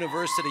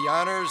 University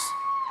Honors,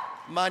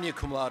 magna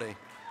cum laude.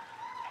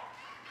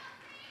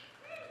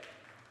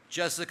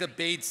 Jessica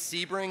Bates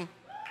Sebring.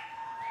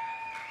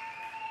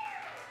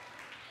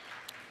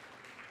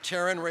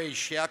 Taryn Ray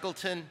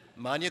Shackleton,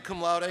 magna cum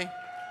laude.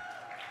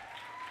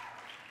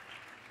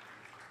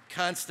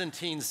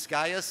 Constantine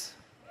Skyas.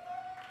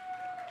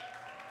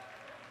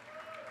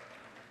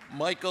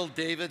 Michael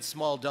David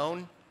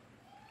Smaldone.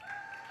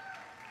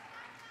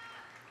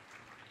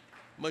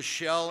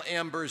 Michelle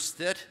Amber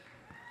Stitt.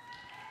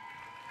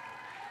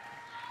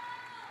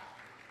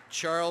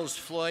 Charles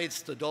Floyd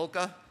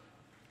Stadolka.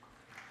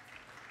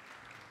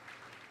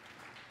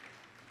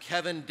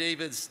 Kevin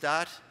David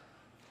Stott.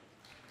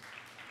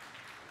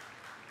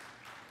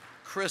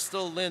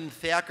 Crystal Lynn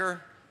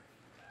Thacker.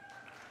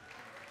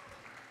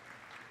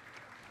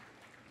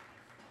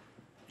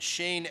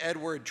 Shane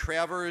Edward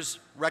Travers,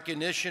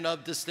 recognition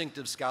of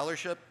distinctive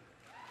scholarship.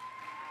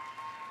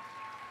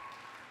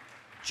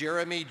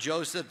 Jeremy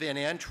Joseph Van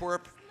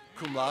Antwerp,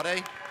 cum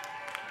laude.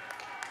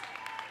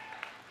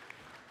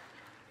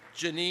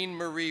 Janine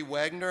Marie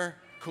Wagner,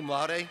 cum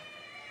laude.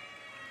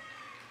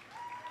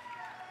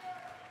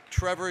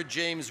 Trevor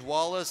James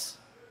Wallace,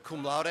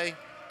 cum laude.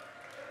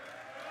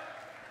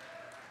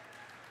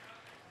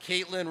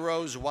 Caitlin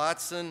Rose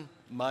Watson,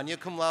 magna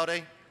cum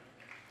laude.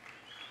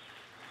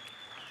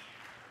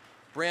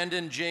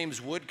 Brandon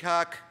James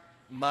Woodcock,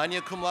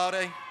 magna cum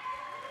laude.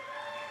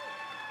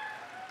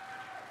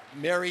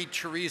 Mary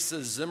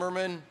Teresa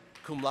Zimmerman,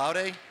 cum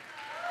laude.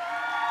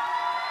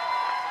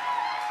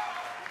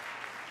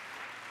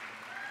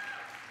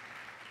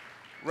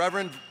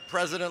 Reverend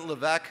President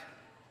Levesque,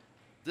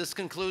 this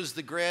concludes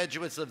the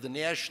graduates of the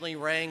nationally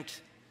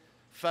ranked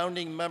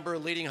founding member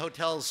leading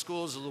hotels,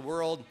 schools of the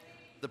world,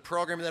 the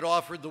program that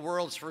offered the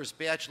world's first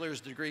bachelor's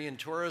degree in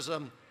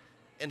tourism,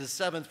 and the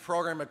 7th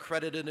program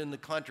accredited in the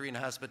country in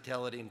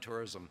hospitality and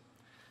tourism.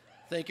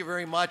 Thank you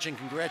very much, and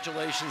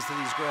congratulations to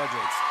these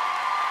graduates.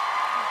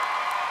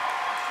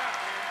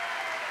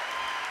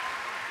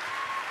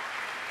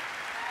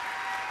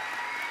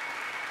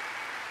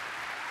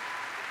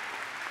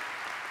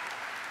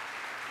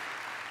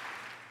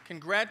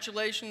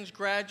 Congratulations,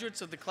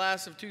 graduates of the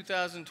class of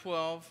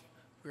 2012.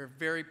 We are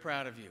very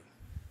proud of you.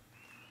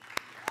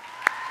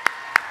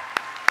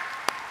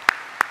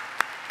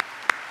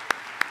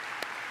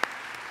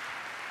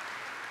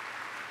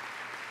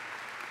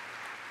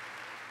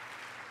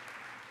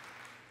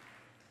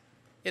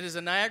 It is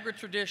a Niagara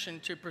tradition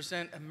to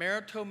present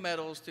emerito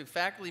medals to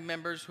faculty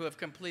members who have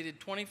completed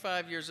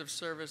 25 years of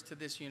service to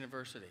this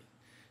university.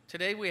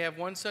 Today we have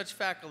one such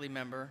faculty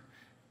member,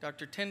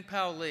 Dr. Tin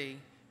Pao Lee,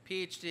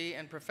 PhD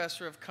and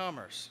Professor of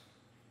Commerce.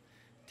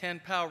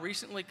 Tin Pao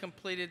recently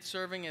completed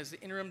serving as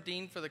the Interim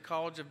Dean for the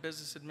College of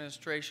Business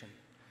Administration.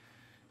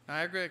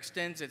 Niagara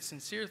extends its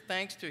sincere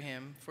thanks to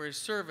him for his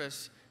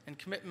service and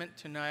commitment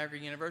to Niagara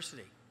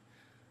University.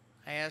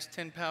 I ask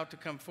Tin Pao to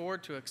come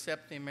forward to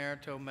accept the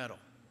Emerito Medal.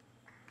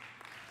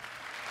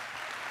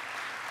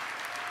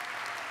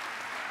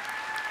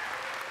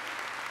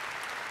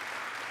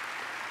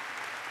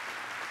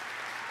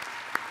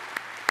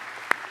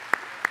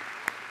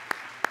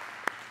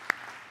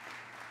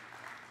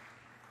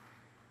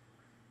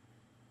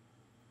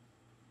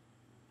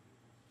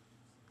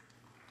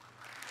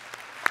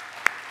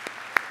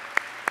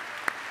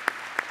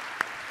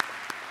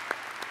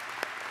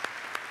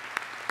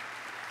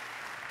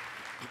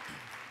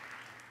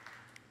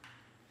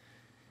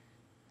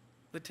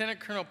 Lieutenant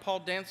Colonel Paul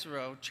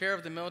Dansereau, Chair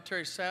of the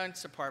Military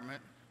Science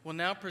Department, will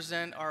now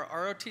present our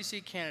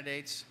ROTC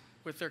candidates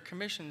with their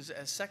commissions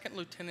as second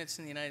lieutenants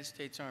in the United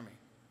States Army.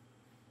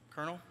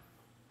 Colonel?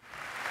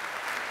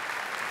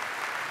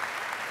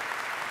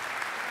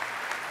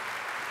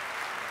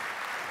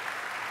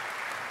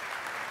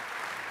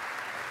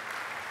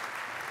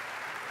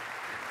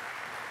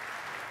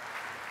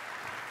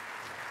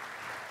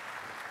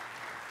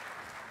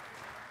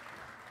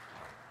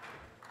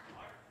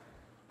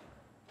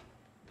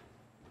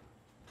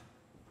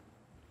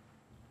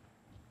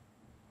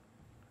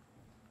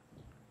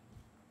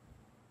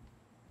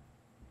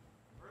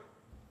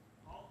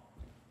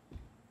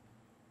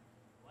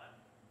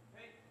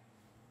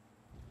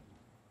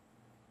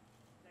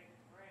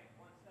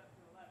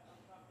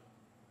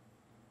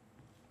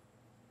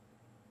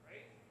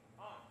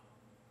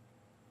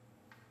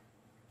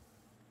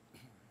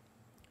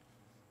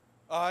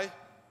 I,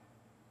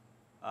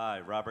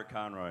 Robert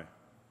Conroy.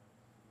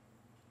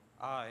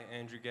 I,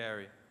 Andrew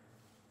Gary.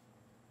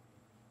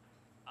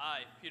 I,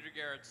 Peter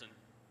Garrettson.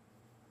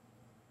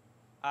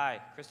 I,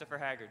 Christopher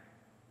Haggard.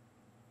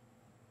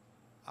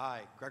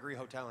 I, Gregory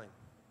Hotelling.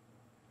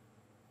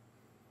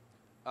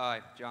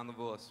 I, John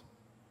Levulis.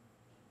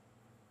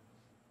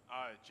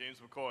 I, James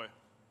McCoy.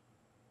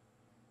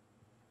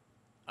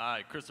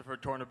 I, Christopher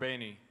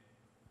Tornabene.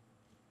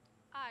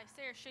 I,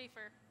 Sarah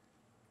Schaefer.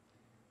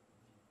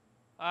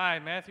 I,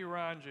 Matthew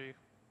Ranji.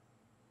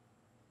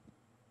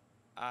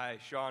 I,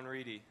 Sean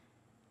Reedy.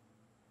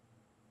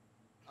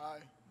 I,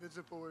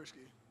 Vincent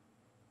Powerski.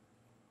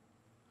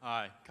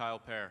 I, Kyle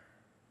Pear.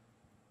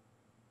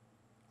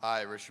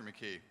 I, Richard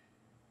McKee.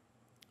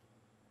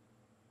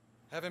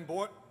 Having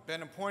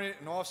been appointed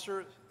an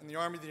officer in the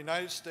Army of the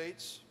United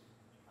States,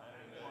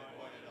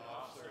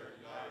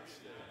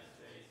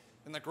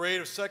 in the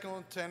grade of second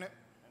lieutenant,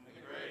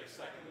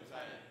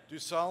 do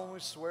solemnly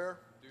swear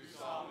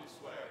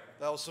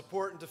that I will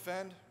support and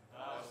defend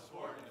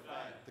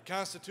the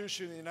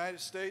Constitution of the United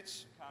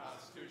States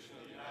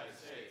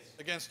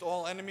against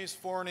all enemies,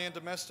 foreign and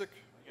domestic,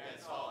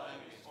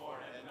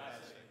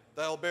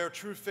 that I will bear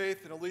true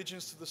faith and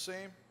allegiance to the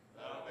same,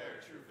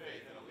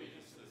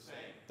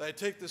 that I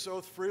take this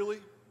oath freely,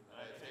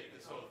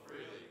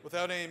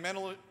 without any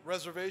mental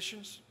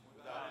reservations,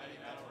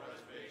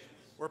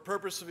 or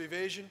purpose of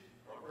evasion,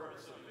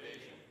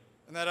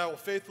 and that I will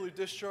faithfully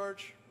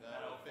discharge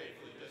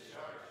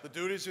the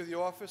duties of the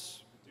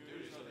office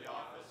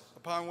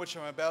upon which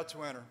I am about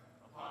to enter.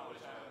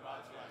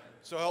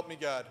 So help me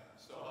God.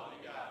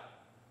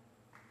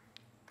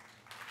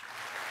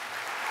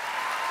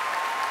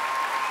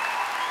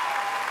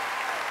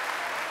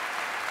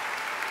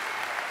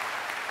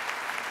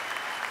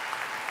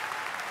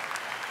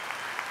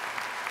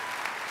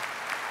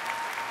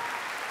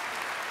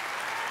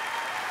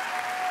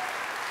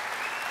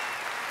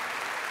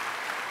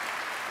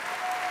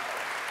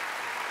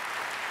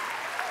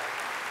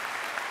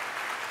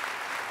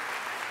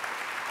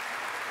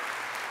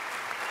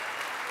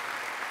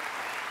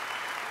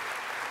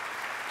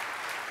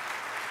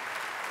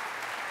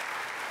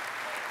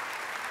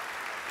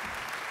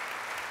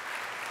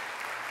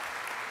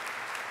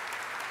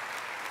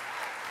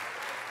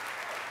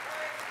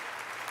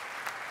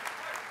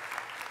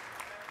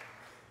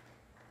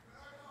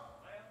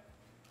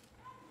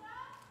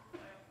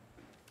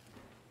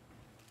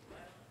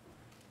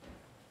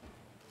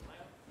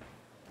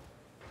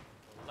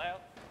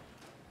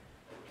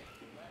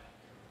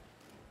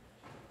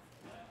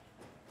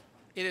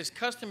 It is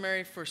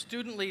customary for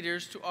student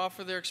leaders to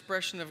offer their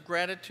expression of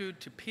gratitude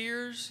to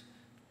peers,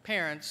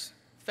 parents,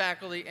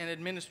 faculty, and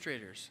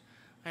administrators.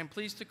 I am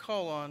pleased to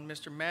call on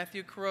Mr.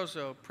 Matthew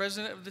Carozzo,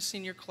 President of the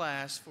senior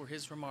class, for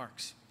his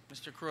remarks.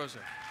 Mr. Carozzo.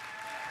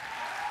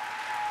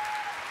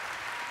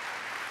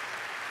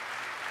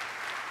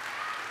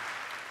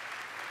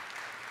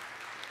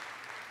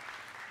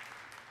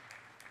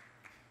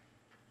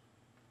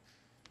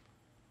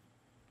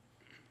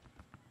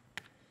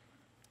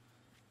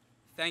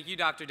 Thank you,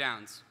 Dr.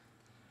 Downs.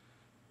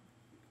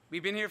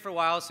 We've been here for a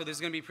while, so this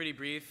is going to be pretty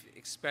brief,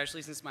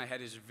 especially since my head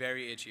is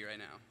very itchy right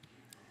now.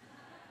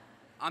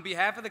 On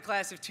behalf of the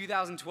class of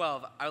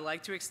 2012, I would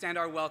like to extend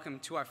our welcome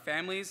to our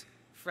families,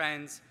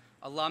 friends,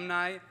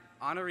 alumni,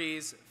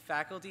 honorees,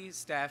 faculty,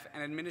 staff,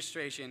 and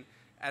administration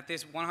at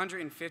this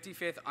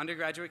 155th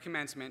undergraduate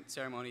commencement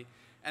ceremony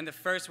and the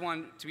first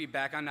one to be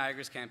back on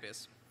Niagara's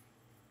campus.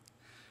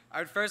 I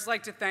would first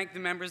like to thank the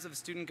members of the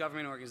Student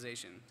Government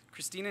Organization,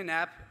 Christina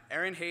Knapp,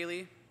 Erin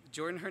Haley,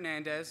 Jordan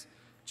Hernandez,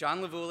 John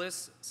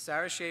Levulis,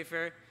 Sarah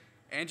Schaefer,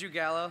 Andrew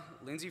Gallo,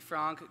 Lindsay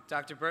Frank,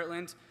 Dr.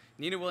 Bertland,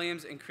 Nina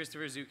Williams, and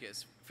Christopher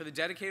Zukis for the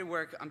dedicated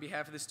work on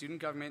behalf of the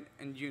student government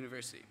and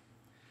university.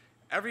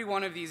 Every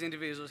one of these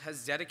individuals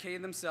has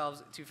dedicated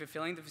themselves to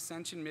fulfilling the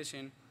ascension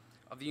mission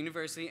of the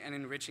university and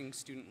enriching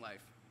student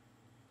life.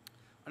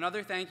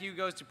 Another thank you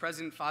goes to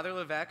President Father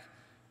Levesque,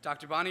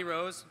 Dr. Bonnie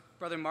Rose,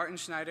 Brother Martin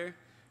Schneider,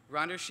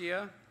 Rhonda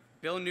Shia,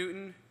 Bill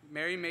Newton,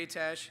 Mary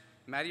Maytash,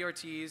 Maddie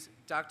Ortiz,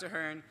 Dr.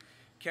 Hearn,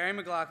 Carrie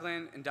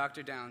McLaughlin, and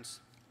Dr.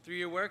 Downs. Through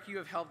your work, you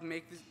have helped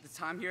make the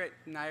time here at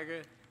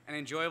Niagara an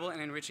enjoyable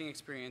and enriching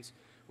experience,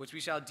 which we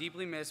shall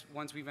deeply miss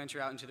once we venture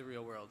out into the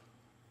real world.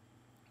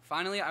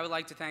 Finally, I would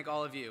like to thank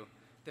all of you,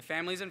 the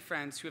families and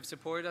friends who have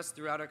supported us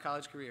throughout our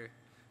college career.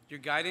 Your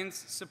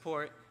guidance,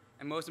 support,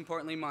 and most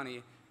importantly,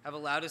 money, have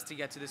allowed us to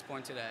get to this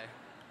point today.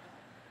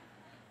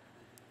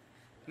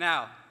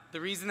 Now, the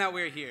reason that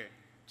we're here.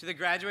 To the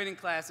graduating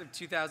class of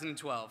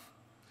 2012.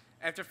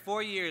 After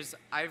 4 years,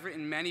 I've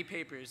written many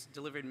papers,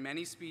 delivered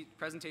many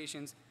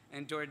presentations, and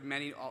endured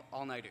many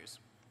all-nighters.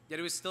 Yet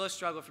it was still a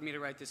struggle for me to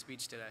write this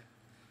speech today.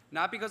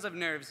 Not because of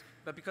nerves,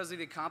 but because of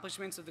the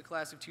accomplishments of the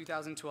class of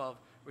 2012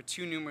 were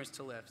too numerous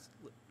to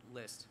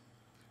list.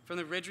 From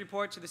the Ridge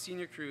Report to the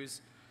senior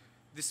cruise,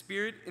 the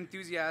spirit,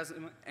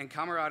 enthusiasm, and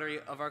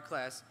camaraderie of our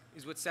class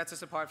is what sets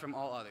us apart from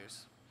all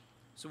others.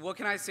 So what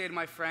can I say to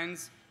my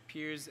friends,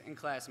 peers, and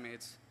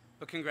classmates?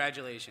 But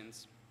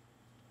congratulations.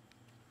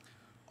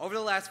 Over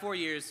the last 4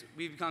 years,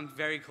 we've become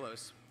very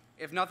close.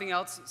 If nothing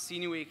else,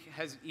 Senior Week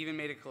has even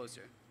made it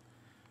closer.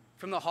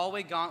 From the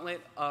hallway gauntlet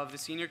of the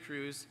senior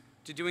cruise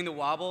to doing the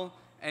wobble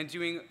and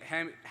doing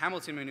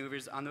Hamilton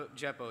maneuvers on the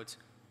jet boats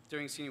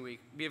during Senior Week,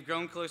 we have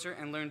grown closer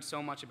and learned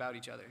so much about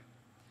each other.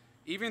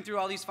 Even through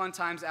all these fun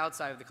times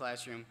outside of the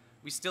classroom,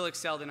 we still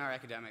excelled in our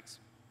academics.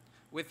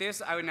 With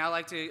this, I would now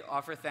like to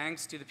offer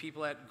thanks to the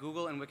people at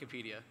Google and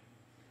Wikipedia.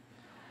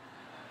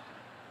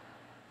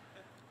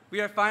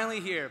 We are finally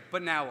here,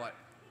 but now what?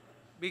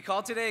 We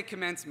call today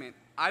commencement,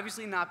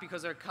 obviously not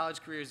because our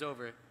college career is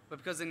over, but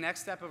because the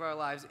next step of our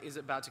lives is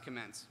about to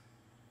commence.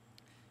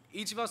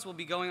 Each of us will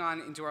be going on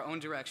into our own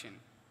direction,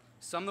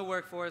 some the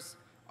workforce,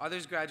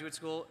 others graduate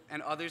school,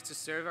 and others to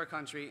serve our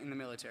country in the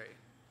military.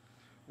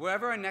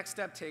 Wherever our next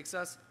step takes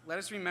us, let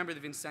us remember the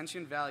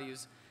Vincentian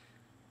values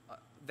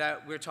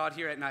that we're taught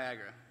here at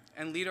Niagara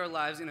and lead our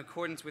lives in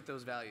accordance with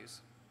those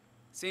values.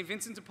 St.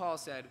 Vincent de Paul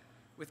said,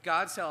 "With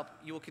God's help,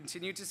 you will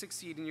continue to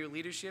succeed in your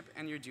leadership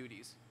and your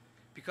duties,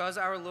 because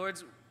our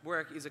Lord's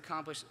work is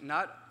accomplished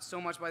not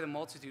so much by the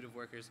multitude of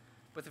workers,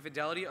 but the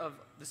fidelity of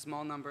the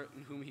small number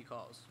in whom he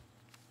calls."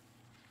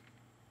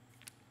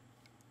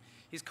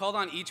 He's called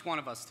on each one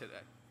of us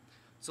today.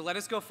 So let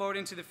us go forward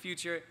into the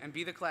future and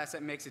be the class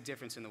that makes a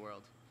difference in the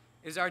world.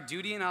 It is our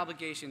duty and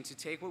obligation to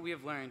take what we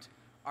have learned,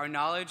 our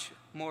knowledge,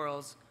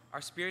 morals,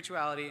 our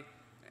spirituality,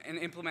 and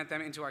implement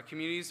them into our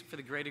communities for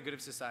the greater good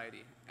of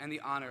society and the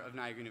honor of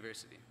Niagara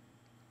University.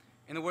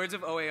 In the words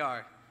of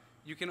OAR,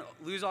 you can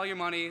lose all your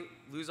money,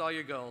 lose all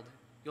your gold.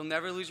 You'll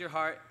never lose your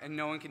heart, and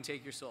no one can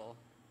take your soul.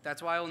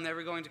 That's why I'm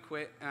never going to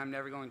quit, and I'm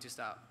never going to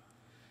stop.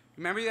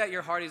 Remember that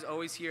your heart is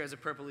always here as a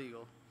purple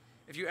eagle.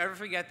 If you ever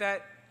forget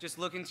that, just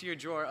look into your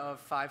drawer of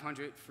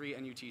 500 free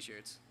NU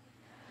t-shirts.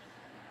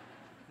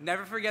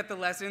 Never forget the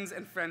lessons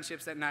and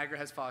friendships that Niagara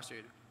has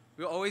fostered.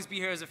 We'll always be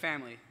here as a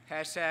family.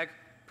 Hashtag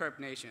Perp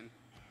Nation.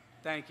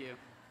 Thank you.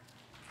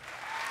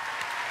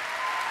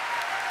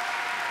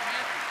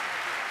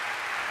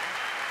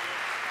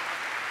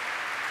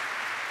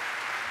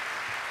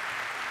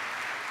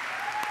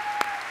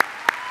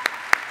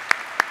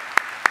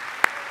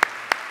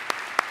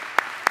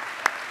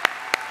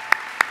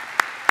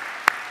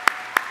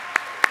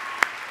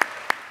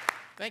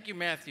 Thank you,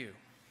 Matthew.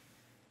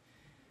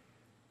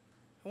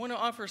 I want to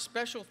offer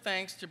special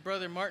thanks to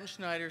Brother Martin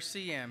Schneider,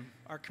 CM,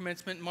 our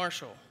commencement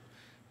marshal,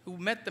 who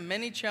met the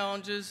many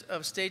challenges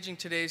of staging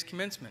today's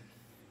commencement.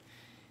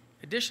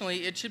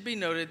 Additionally, it should be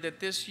noted that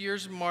this year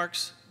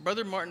marks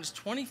Brother Martin's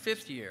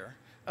 25th year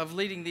of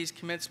leading these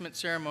commencement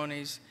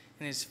ceremonies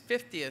and his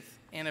 50th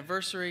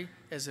anniversary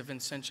as a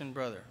Vincentian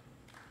brother.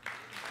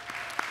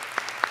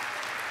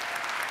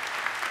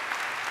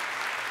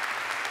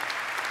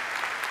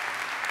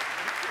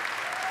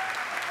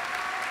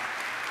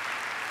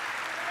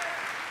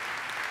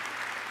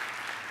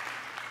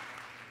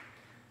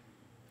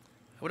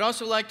 I would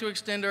also like to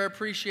extend our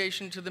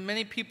appreciation to the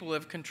many people who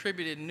have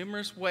contributed in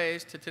numerous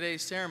ways to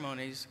today's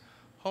ceremonies,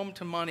 home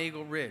to Mont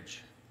Eagle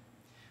Ridge.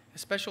 A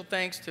special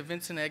thanks to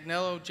Vincent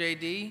Agnello,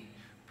 JD,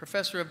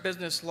 Professor of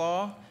Business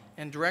Law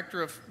and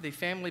Director of the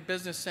Family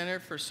Business Center,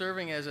 for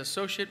serving as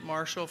Associate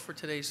Marshal for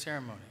today's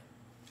ceremony.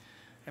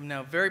 I'm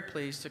now very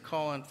pleased to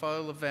call on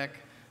Father Levesque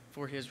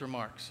for his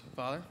remarks.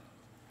 Father?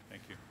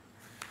 Thank you.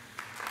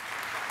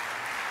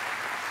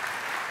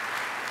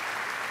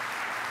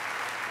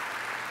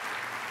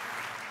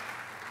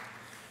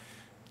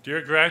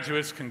 Dear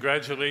graduates,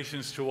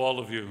 congratulations to all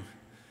of you.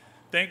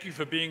 Thank you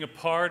for being a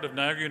part of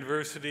Niagara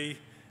University,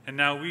 and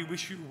now we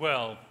wish you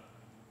well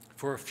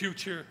for a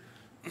future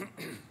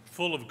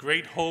full of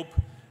great hope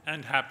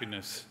and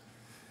happiness.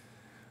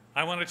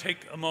 I want to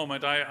take a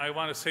moment, I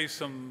want to say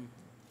some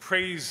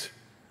praise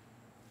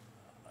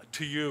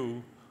to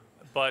you,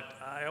 but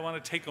I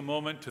want to take a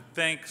moment to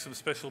thank some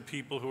special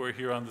people who are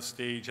here on the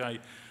stage. I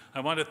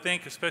want to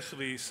thank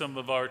especially some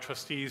of our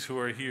trustees who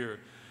are here.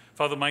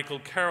 Father Michael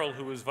Carroll,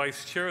 who is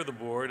Vice Chair of the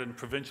Board and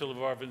Provincial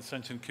of our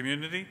Vincentian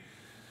Community,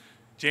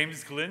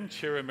 James Glynn,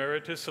 Chair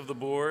Emeritus of the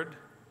Board,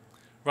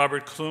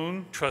 Robert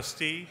Clune,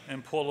 Trustee,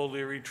 and Paul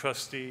O'Leary,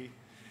 Trustee,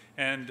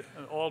 and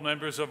all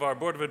members of our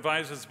Board of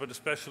Advisors, but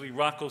especially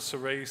Rocco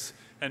Ceres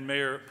and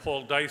Mayor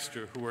Paul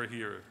Deister, who are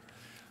here.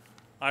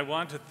 I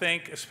want to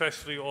thank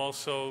especially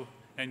also,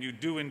 and you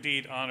do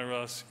indeed honor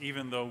us,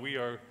 even though we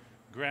are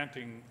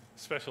granting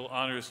special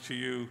honors to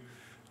you,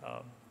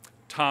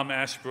 Tom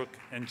Ashbrook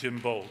and Jim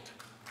Boldt.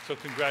 So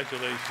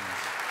congratulations.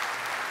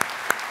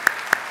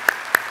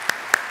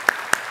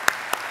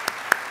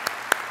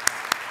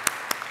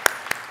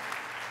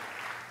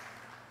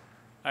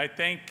 I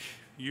thank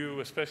you,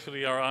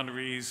 especially our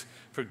honorees,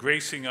 for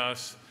gracing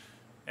us,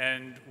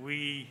 and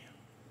we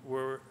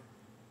were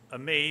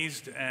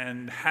amazed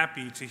and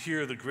happy to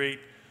hear the great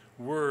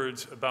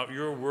words about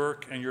your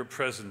work and your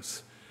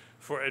presence,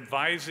 for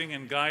advising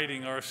and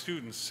guiding our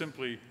students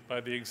simply by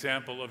the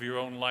example of your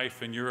own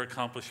life and your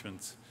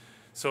accomplishments.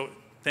 So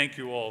thank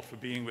you all for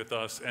being with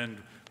us,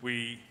 and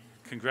we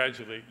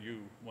congratulate you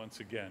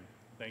once again.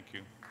 Thank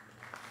you.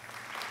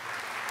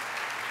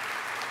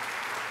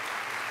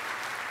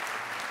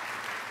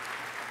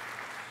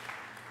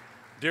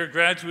 Dear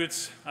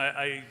graduates,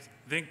 I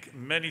think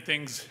many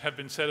things have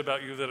been said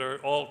about you that are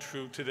all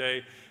true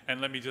today, and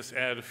let me just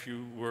add a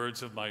few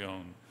words of my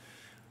own.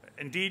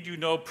 Indeed, you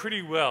know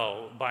pretty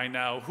well by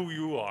now who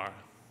you are.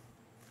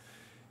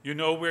 You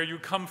know where you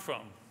come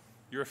from,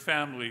 your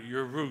family,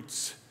 your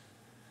roots,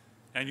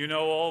 and you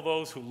know all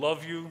those who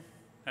love you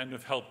and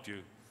have helped you.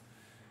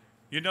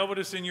 You know what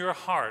is in your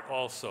heart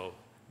also,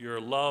 your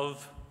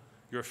love,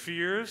 your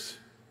fears,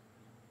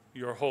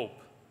 your hope.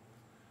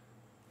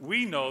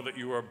 We know that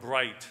you are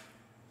bright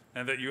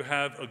and that you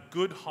have a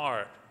good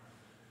heart,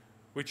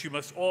 which you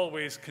must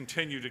always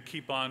continue to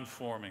keep on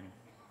forming.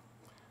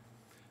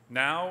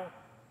 Now,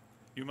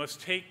 you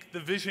must take the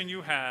vision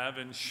you have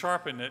and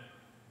sharpen it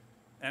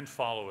and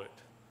follow it.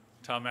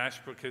 Tom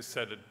Ashbrook has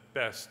said it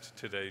best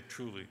today,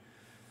 truly.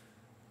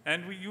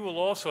 And you will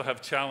also have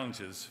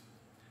challenges.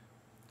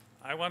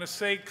 I want to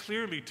say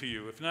clearly to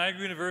you, if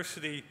Niagara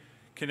University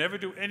can ever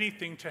do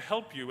anything to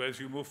help you as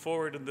you move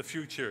forward in the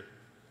future,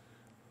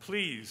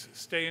 please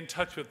stay in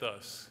touch with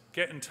us.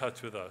 Get in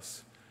touch with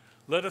us.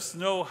 Let us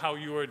know how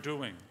you are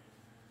doing.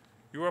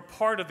 You are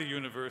part of the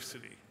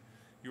university.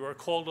 You are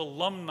called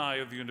alumni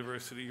of the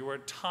university. You are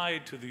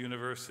tied to the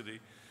university.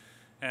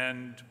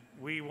 And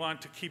we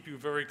want to keep you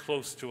very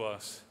close to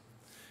us.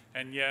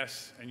 And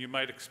yes, and you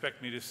might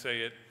expect me to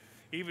say it,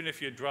 even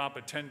if you drop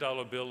a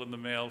 $10 bill in the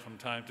mail from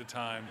time to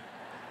time,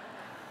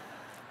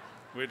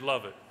 we'd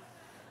love it.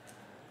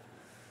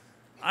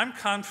 I'm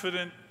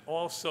confident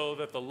also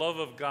that the love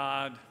of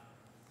God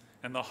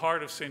and the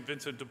heart of St.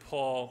 Vincent de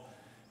Paul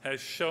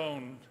has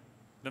shown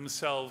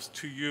themselves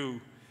to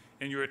you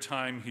in your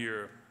time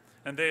here,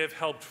 and they have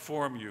helped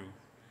form you.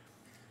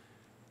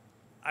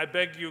 I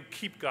beg you,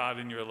 keep God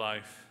in your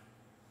life.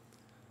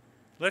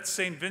 Let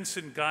St.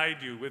 Vincent guide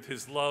you with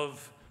his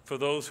love for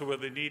those who are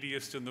the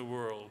neediest in the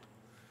world.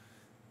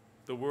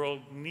 The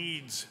world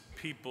needs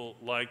people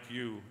like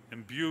you,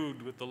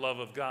 imbued with the love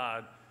of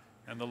God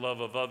and the love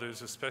of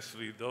others,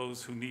 especially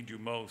those who need you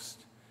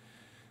most.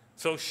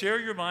 So share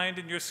your mind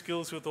and your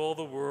skills with all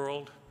the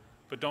world,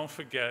 but don't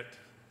forget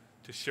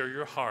to share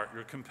your heart,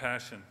 your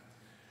compassion.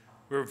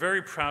 We're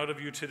very proud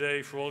of you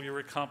today for all your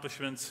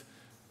accomplishments,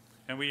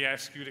 and we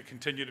ask you to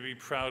continue to be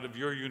proud of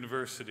your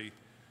university,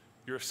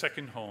 your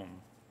second home.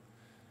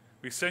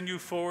 We send you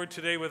forward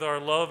today with our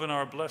love and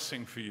our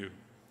blessing for you.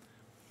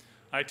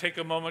 I take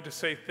a moment to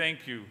say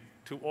thank you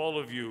to all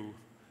of you,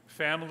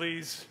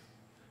 families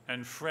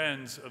and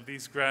friends of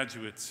these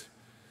graduates.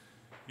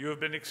 You have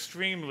been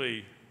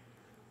extremely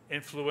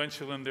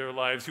influential in their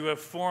lives. You have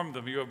formed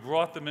them. You have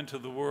brought them into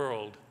the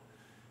world.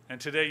 And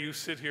today you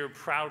sit here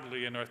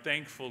proudly and are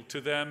thankful to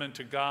them and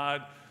to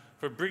God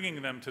for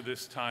bringing them to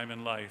this time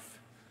in life.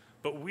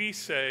 But we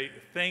say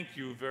thank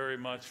you very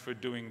much for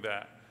doing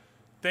that.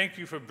 Thank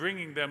you for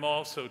bringing them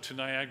also to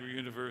Niagara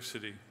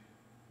University.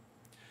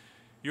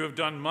 You have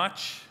done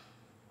much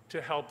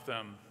to help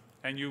them,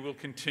 and you will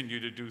continue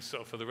to do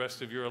so for the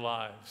rest of your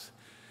lives.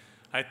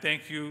 I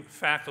thank you,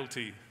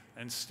 faculty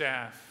and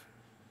staff,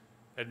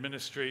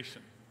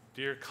 administration,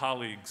 dear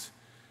colleagues.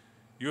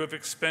 You have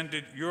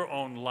expended your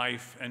own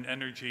life and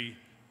energy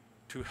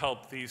to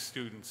help these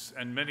students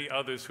and many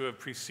others who have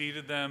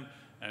preceded them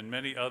and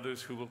many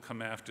others who will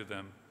come after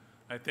them.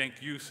 I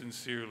thank you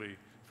sincerely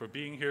for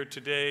being here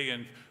today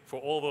and for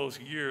all those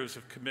years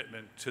of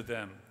commitment to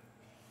them.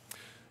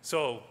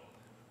 So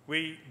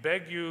we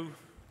beg you,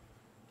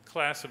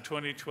 class of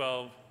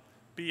 2012,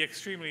 be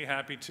extremely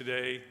happy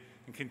today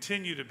and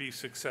continue to be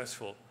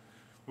successful.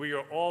 We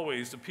are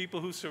always, the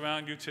people who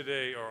surround you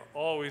today are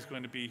always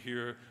going to be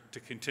here to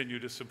continue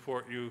to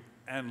support you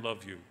and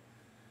love you.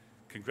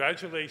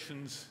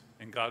 Congratulations,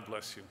 and God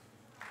bless you.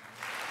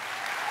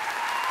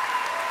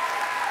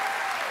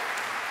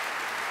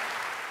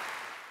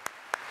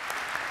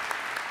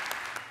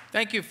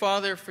 Thank you,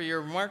 Father, for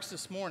your remarks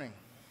this morning.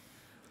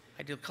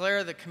 I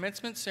declare the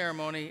commencement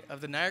ceremony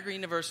of the Niagara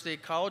University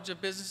College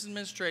of Business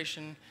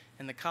Administration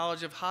and the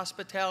College of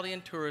Hospitality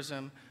and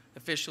Tourism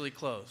officially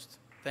closed.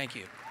 Thank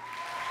you.